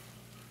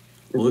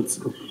 Well, it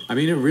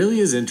really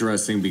is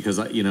interesting because,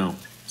 you know,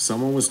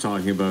 someone was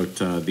talking about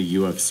the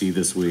UFC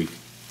this week,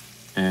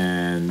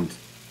 and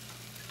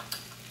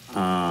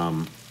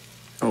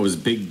it was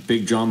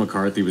Big John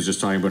McCarthy was just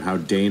talking about how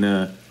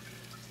Dana,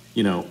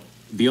 you know,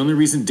 the only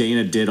reason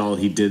Dana did all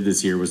he did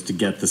this year was to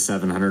get the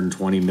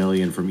 $720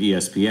 million from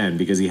ESPN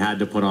because he had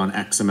to put on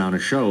X amount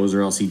of shows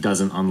or else he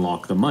doesn't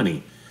unlock the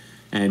money.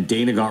 And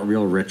Dana got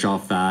real rich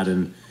off that,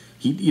 and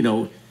he, you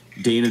know,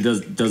 Dana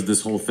does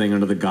this whole thing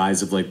under the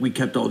guise of like, we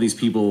kept all these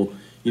people,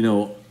 you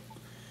know,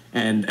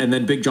 and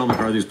then Big John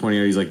McCarthy was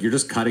pointing out, he's like, you're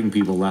just cutting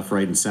people left,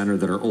 right, and center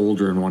that are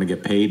older and want to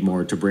get paid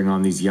more to bring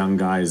on these young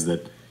guys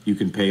that you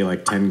can pay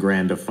like 10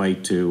 grand to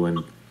fight to,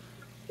 and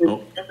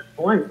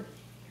Point.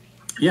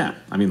 yeah,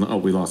 I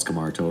mean, we lost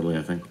Kamar totally,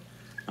 I think.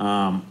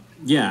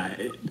 Yeah,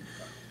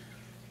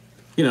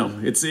 you know,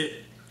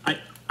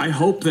 I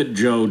hope that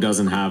Joe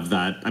doesn't have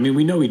that. I mean,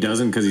 we know he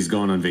doesn't because he's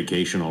gone on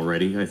vacation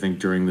already, I think,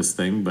 during this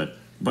thing. But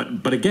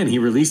again, he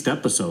released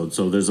episodes,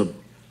 so there's a.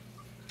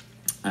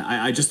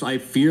 I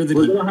fear that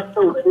we're gonna have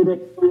to wait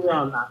and see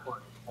on that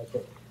one, I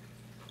think.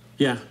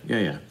 Yeah.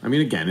 I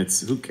mean, again, it's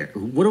who cares?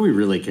 What do we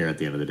really care at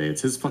the end of the day?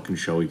 It's his fucking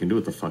show. He can do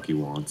what the fuck he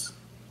wants.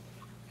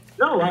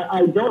 No,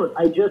 I don't.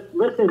 I just,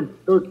 listen,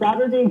 those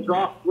Saturday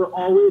drops were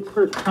always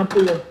for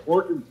something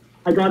important.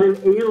 I got an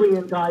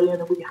alien guy in,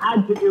 and we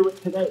had to do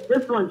it today.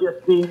 This one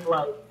just seemed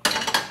like,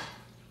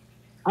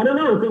 I don't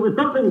know, if it was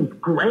something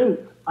great,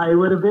 I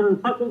would have been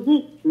fucking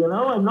geeked, you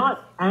know? I'm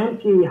not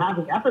anti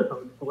having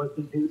episodes to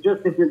listen to.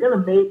 Just if you're going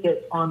to make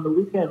it on the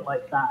weekend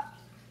like that,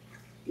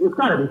 it's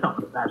got to be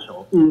something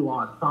special.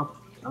 Elon, something,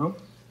 you know?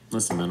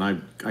 Listen,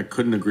 man, I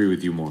couldn't agree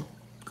with you more.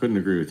 Couldn't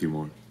agree with you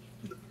more.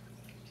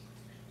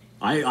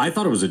 I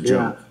thought it was a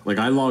joke. Yeah. Like,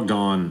 I logged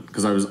on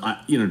because I was,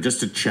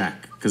 just to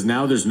check. Because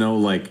now there's no,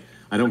 like,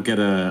 I don't get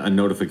a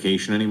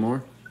notification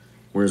anymore.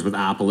 Whereas with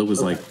Apple, it was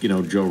like,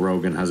 Joe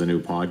Rogan has a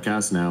new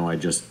podcast. Now I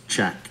just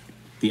check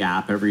the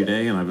app every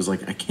day. And I was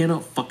like, I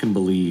cannot fucking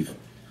believe.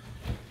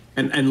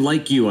 And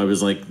like you, I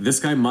was like, this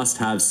guy must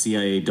have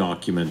CIA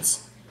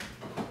documents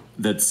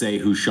that say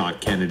who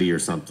shot Kennedy or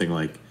something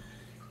like.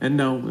 And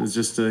no, it was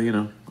just,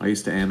 I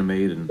used to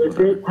animate and If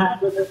whatever. it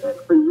hadn't been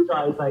for you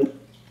guys, I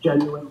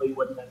genuinely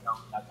wouldn't have known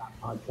that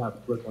podcast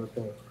was a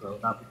thing. So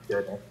that was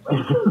good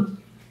anyway.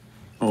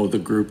 Oh, the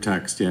group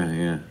text.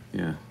 Yeah.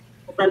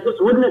 If I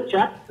just wouldn't have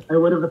checked, I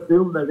would have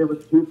assumed that it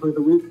was due for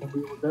the week and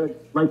we were good.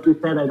 Like you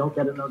said, I don't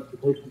get a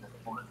notification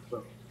anymore.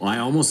 So. Well, I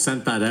almost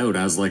sent that out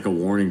as like a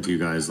warning to you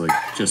guys, like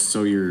just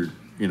so you're,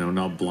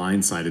 not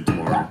blindsided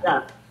tomorrow.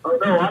 Yeah. Oh,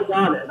 no, I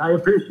got it. I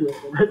appreciate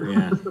it.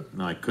 Yeah.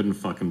 No, I couldn't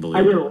fucking believe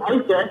I it. didn't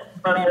like it,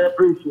 but I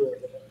appreciate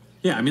it.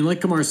 Yeah, I mean, like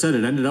Kamar said,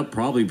 it ended up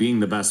probably being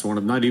the best one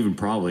of, not even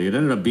probably, it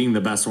ended up being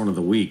the best one of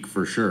the week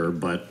for sure,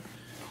 but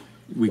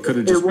we could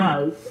have just. It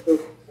was.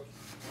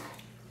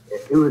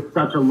 It was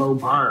such a low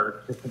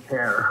bar to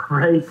compare,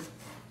 right?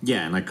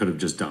 Yeah, and I could have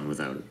just done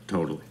without it,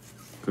 totally.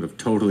 Could have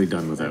totally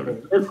done without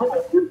it. This whole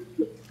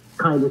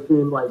kind of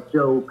seemed like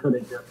Joe could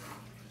have just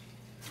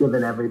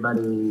given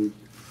everybody,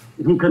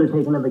 he could have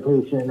taken a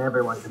vacation,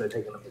 everyone could have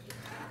taken a vacation.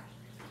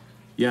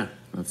 Yeah,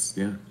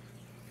 yeah.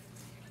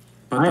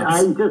 But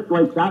I just,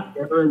 like, that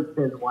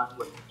Barrington one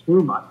was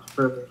too much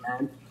for me,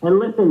 man. And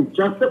listen,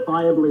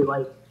 justifiably,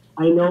 like,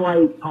 I know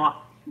I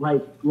talk,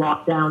 like,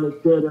 lockdown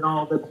is good and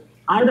all this.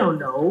 I don't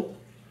know,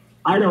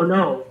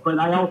 but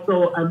I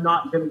also am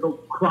not going to go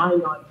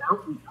crying on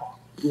mountaintops,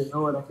 you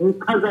know what I mean?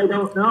 Because I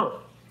don't know.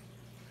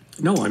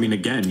 No, I mean,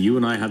 again, you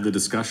and I had the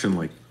discussion,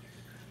 like,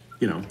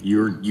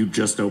 you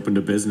just opened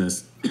a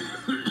business,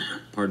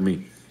 pardon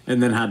me,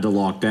 and then had to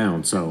lock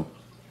down, so,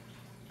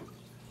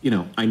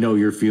 I know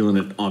you're feeling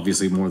it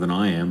obviously more than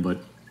I am, but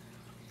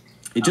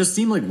it just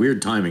seemed like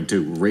weird timing,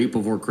 too. Right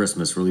before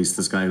Christmas, released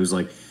this guy who's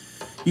like,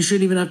 you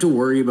shouldn't even have to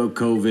worry about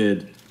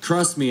COVID.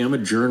 Trust me, I'm a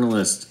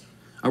journalist.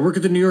 I work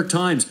at the New York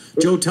Times.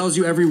 Joe tells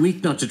you every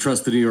week not to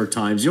trust the New York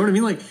Times. You know what I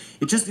mean? Like,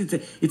 it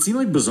seemed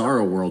like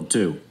Bizarro World,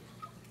 too.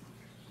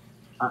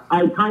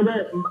 I kind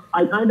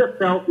of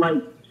felt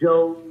like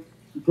Joe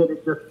did a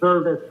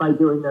disservice by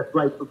doing this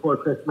right before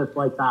Christmas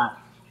like that.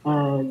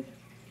 And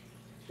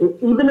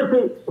even if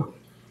it,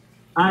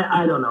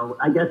 I don't know.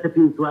 I guess if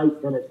he's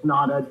right, then it's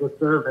not a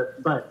disservice.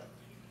 But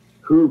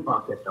who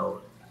fucking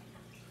knows?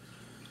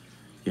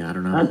 Yeah, I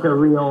don't know. That's a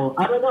real,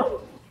 I don't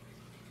know.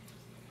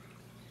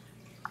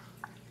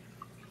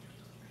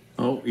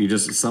 Oh, you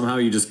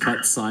just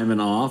cut Simon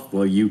off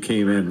while you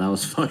came in. That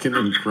was fucking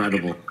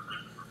incredible.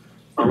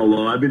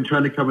 Hello, I've been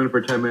trying to come in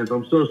for 10 minutes.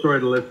 I'm so sorry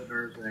to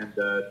listeners and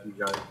to you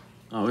guys.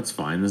 Oh, it's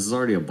fine. This is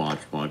already a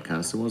botched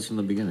podcast. It was from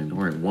the beginning. Don't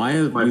worry. Why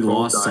have My we phone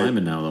lost died.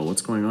 Simon now, though?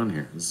 What's going on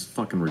here? This is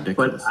fucking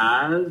ridiculous.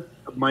 But as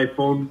my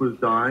phone was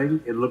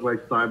dying, it looked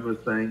like Simon was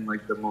saying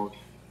like the most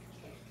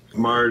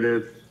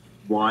smartest,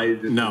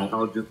 wisest,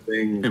 intelligent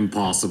thing.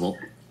 Impossible.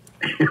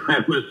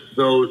 I was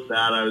so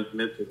sad I was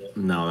missing it.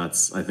 No,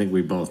 I think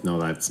we both know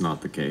that's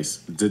not the case.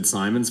 Did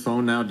Simon's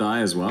phone now die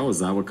as well? Is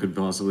that what could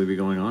possibly be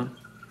going on?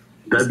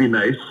 That'd be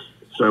nice.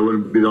 So I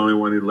wouldn't be the only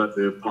one who let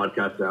the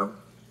podcast down.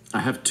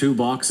 I have two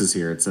boxes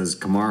here. It says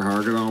Kamar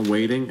Hargadon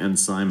waiting and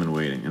Simon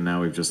waiting, and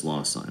now we've just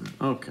lost Simon.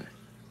 Okay.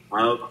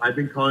 I've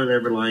been calling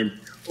every line.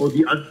 Oh,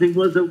 the other thing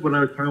was that when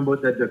I was talking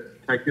about that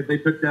detective they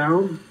took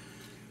down,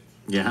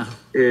 yeah,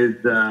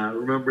 is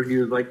remember he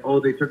was like, oh,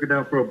 they took it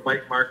down for a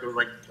bite mark. I was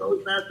like,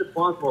 so that's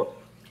impossible.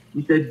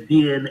 He said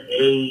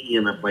DNA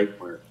in a bite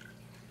mark.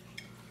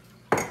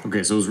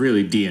 Okay, so it was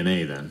really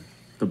DNA then.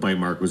 The bite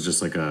mark was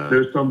just like a.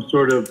 There's some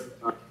sort of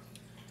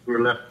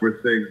we're left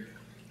with thing.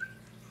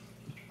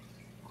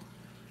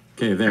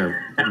 Okay,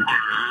 there.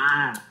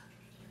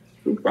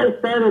 These guys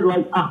started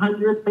like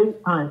 100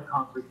 FaceTime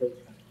conversations.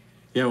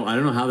 Yeah, well, I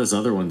don't know how this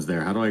other one's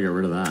there. How do I get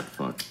rid of that?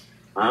 Fuck.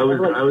 I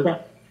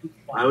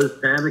was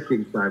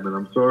panicking, Simon.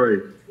 I'm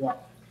sorry. Yeah.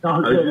 I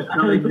was just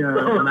telling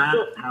Matt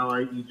how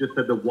you just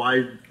said the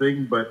wise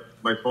thing, but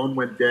my phone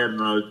went dead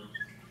and I was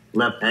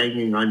left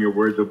hanging on your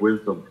words of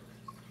wisdom.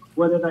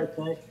 What did I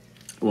say?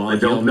 Well,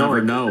 he'll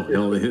never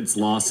know. It's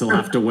lost. He'll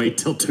have to wait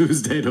till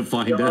Tuesday to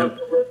find out.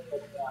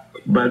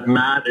 But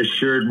Matt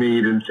assured me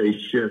he didn't say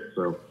shit,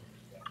 so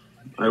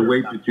I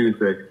wait till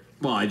Tuesday.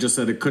 Well, I just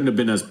said it couldn't have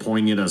been as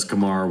poignant as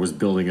Kamar was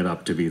building it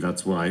up to be.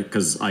 That's why,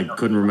 because I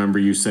couldn't remember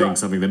you saying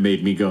something that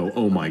made me go,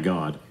 "Oh my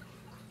god."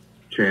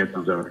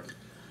 Chances are.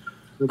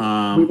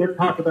 We didn't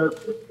talk about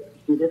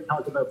you didn't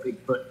talk about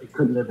Bigfoot, it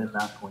couldn't have been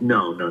that point.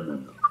 No.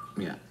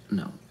 Yeah,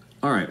 no.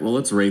 All right, well,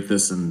 let's rate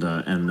this and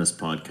end this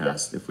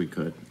podcast if we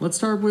could. Let's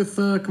start with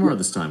Kamar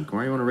this time.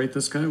 Kamar, you want to rate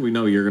this guy? We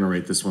know you're going to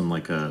rate this one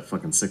like a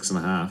fucking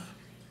 6.5.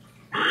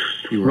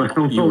 You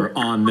were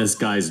on this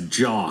guy's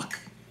jock.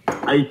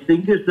 I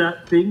think it's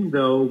that thing,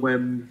 though,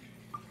 when,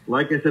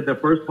 like I said, the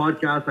first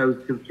podcast, I was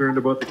concerned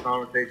about the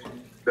conversation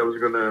that was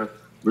going to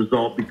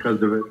result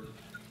because of it.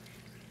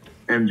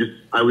 And just,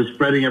 I was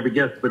spreading every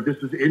guess. But this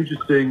is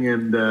interesting,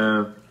 and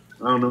I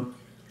don't know.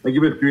 I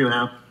give it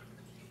 3.5.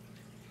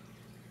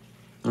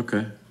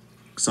 Okay.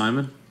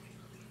 Simon?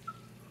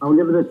 I'll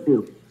give it a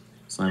 2.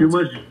 Too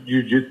much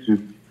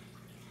jujitsu.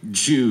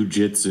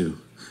 Jiu-jitsu.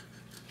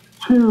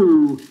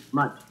 Too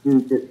much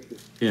jujitsu.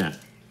 Yeah.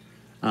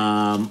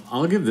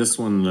 I'll give this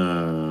one,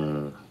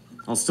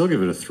 I'll still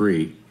give it a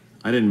 3.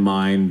 I didn't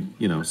mind,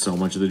 so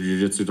much of the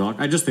jiu-jitsu talk.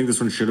 I just think this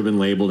one should have been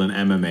labeled an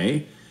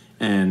MMA.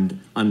 And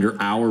under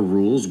our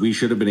rules, we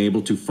should have been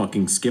able to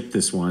fucking skip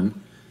this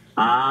one.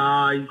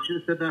 You should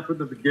have said that from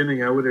the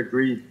beginning. I would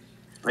agree.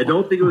 I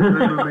don't think it was an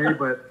MMA,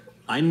 but...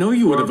 I know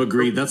you would have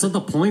agreed. That's not the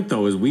point,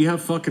 though, is we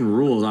have fucking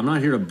rules. I'm not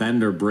here to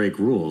bend or break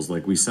rules.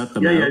 Like, we set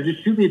them out. Yeah,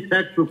 just shoot me a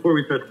text before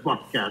we start the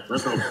podcast.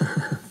 That's all.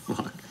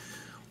 Fuck.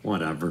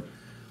 Whatever.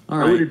 All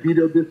right. I would have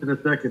vetoed this in a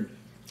second,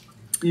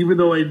 even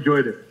though I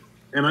enjoyed it.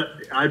 And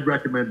I'd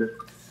recommend it.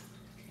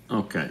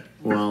 Okay.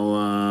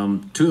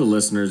 Well, to the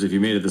listeners, if you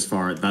made it this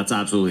far, that's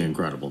absolutely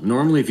incredible.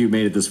 Normally, if you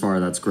made it this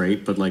far, that's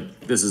great. But,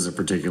 this is a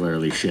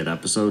particularly shit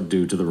episode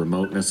due to the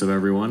remoteness of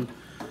everyone.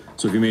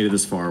 So if you made it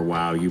this far,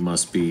 wow, you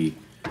must be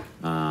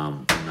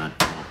in that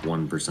top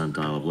 1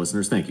 percentile of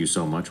listeners. Thank you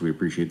so much. We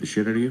appreciate the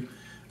shit out of you.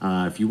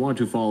 If you want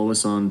to follow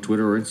us on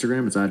Twitter or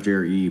Instagram, it's at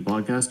JRE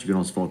Podcast. You can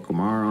also follow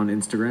Kumar on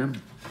Instagram.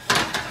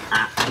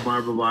 At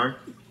Kumar Babar.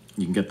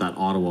 You can get that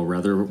Ottawa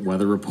weather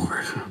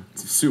report.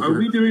 Super. Are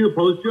we doing a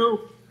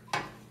post-show?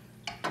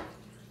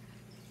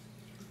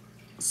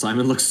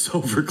 Simon looks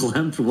so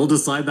verklempt. We'll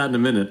decide that in a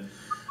minute.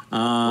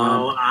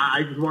 Well,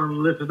 I just want to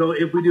listen, though.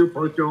 If we do a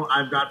post-show,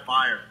 I've got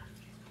fire.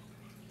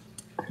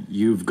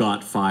 You've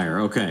got fire.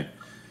 Okay.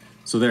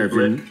 So there.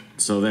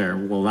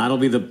 Well, that'll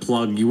be the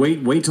plug. You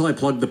wait till I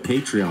plug the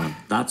Patreon.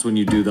 That's when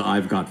you do the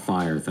I've got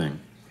fire thing,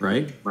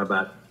 right? My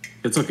bad.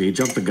 It's okay. You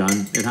jumped the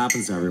gun. It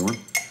happens to everyone.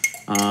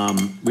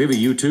 We have a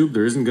YouTube.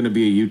 There isn't going to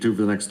be a YouTube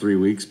for the next 3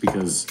 weeks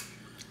because,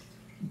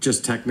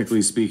 just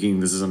technically speaking,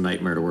 this is a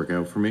nightmare to work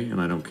out for me,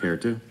 and I don't care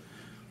to.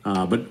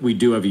 But we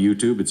do have a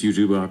YouTube. It's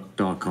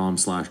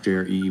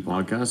youtube.com/JREE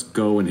podcast.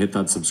 Go and hit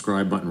that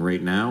subscribe button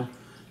right now.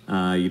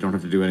 You don't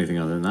have to do anything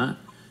other than that.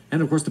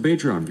 And, of course, the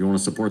Patreon. If you want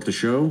to support the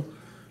show,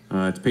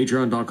 it's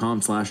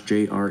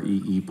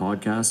patreon.com/JREE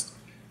podcast.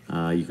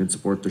 You can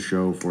support the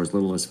show for as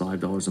little as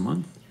 $5 a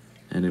month,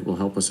 and it will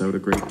help us out a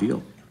great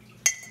deal.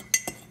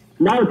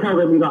 Now tell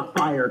them you got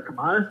fire,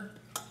 Kamar.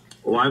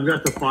 Well, I've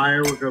got the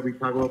fire. We're going to be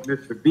talking about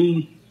Mr.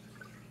 Beast.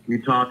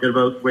 We're talking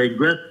about Wayne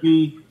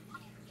Gretzky.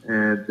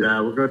 And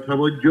we're going to talk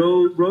about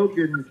Joe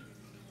Rogan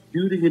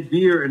shooting a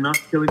deer and not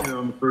killing it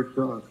on the first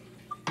shot.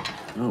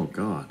 Oh,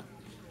 God.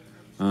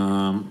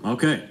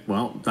 Okay.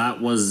 Well,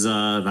 that was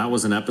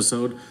an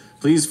episode.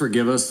 Please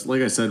forgive us.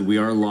 Like I said, we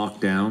are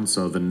locked down,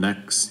 so the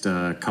next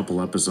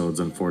couple episodes,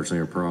 unfortunately,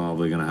 are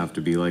probably going to have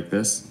to be like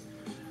this.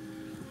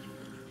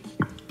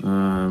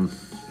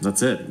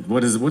 That's it.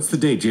 What's the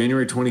date?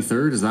 January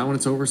 23rd? Is that when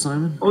it's over,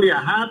 Simon? Oh,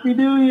 yeah. Happy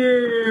New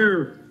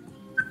Year!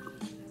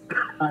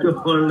 To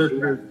our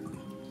listeners.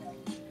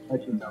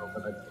 Let you know,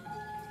 but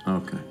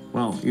Okay.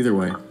 Well, either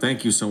way,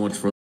 thank you so much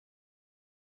for